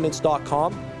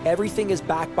fullyloadedsupplements.com. Everything is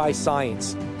backed by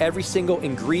science. Every single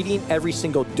ingredient, every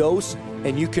single dose,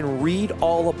 and you can read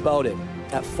all about it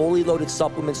at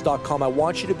fullyloadedsupplements.com. I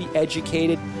want you to be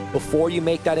educated before you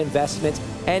make that investment.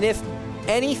 And if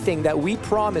anything that we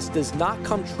promise does not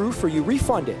come true for you,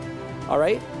 refund it. All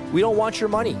right? We don't want your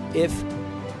money. If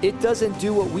it doesn't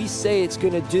do what we say it's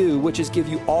going to do, which is give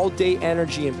you all-day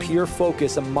energy and pure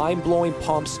focus and mind-blowing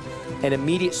pumps and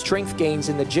immediate strength gains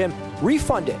in the gym,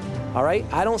 refund it. All right?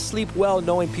 I don't sleep well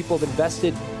knowing people have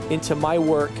invested into my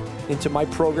work, into my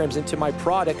programs, into my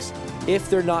products, if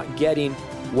they're not getting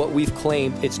what we've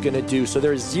claimed it's going to do. So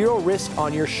there's zero risk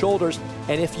on your shoulders.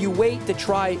 And if you wait to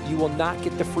try it, you will not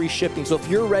get the free shipping. So if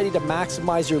you're ready to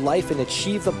maximize your life and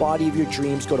achieve the body of your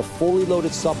dreams, go to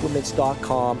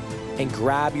fullyloadedsupplements.com and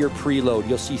grab your preload.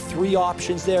 You'll see 3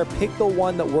 options there. Pick the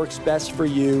one that works best for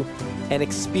you and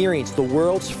experience the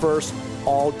world's first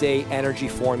all-day energy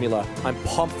formula. I'm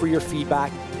pumped for your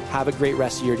feedback. Have a great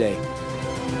rest of your day.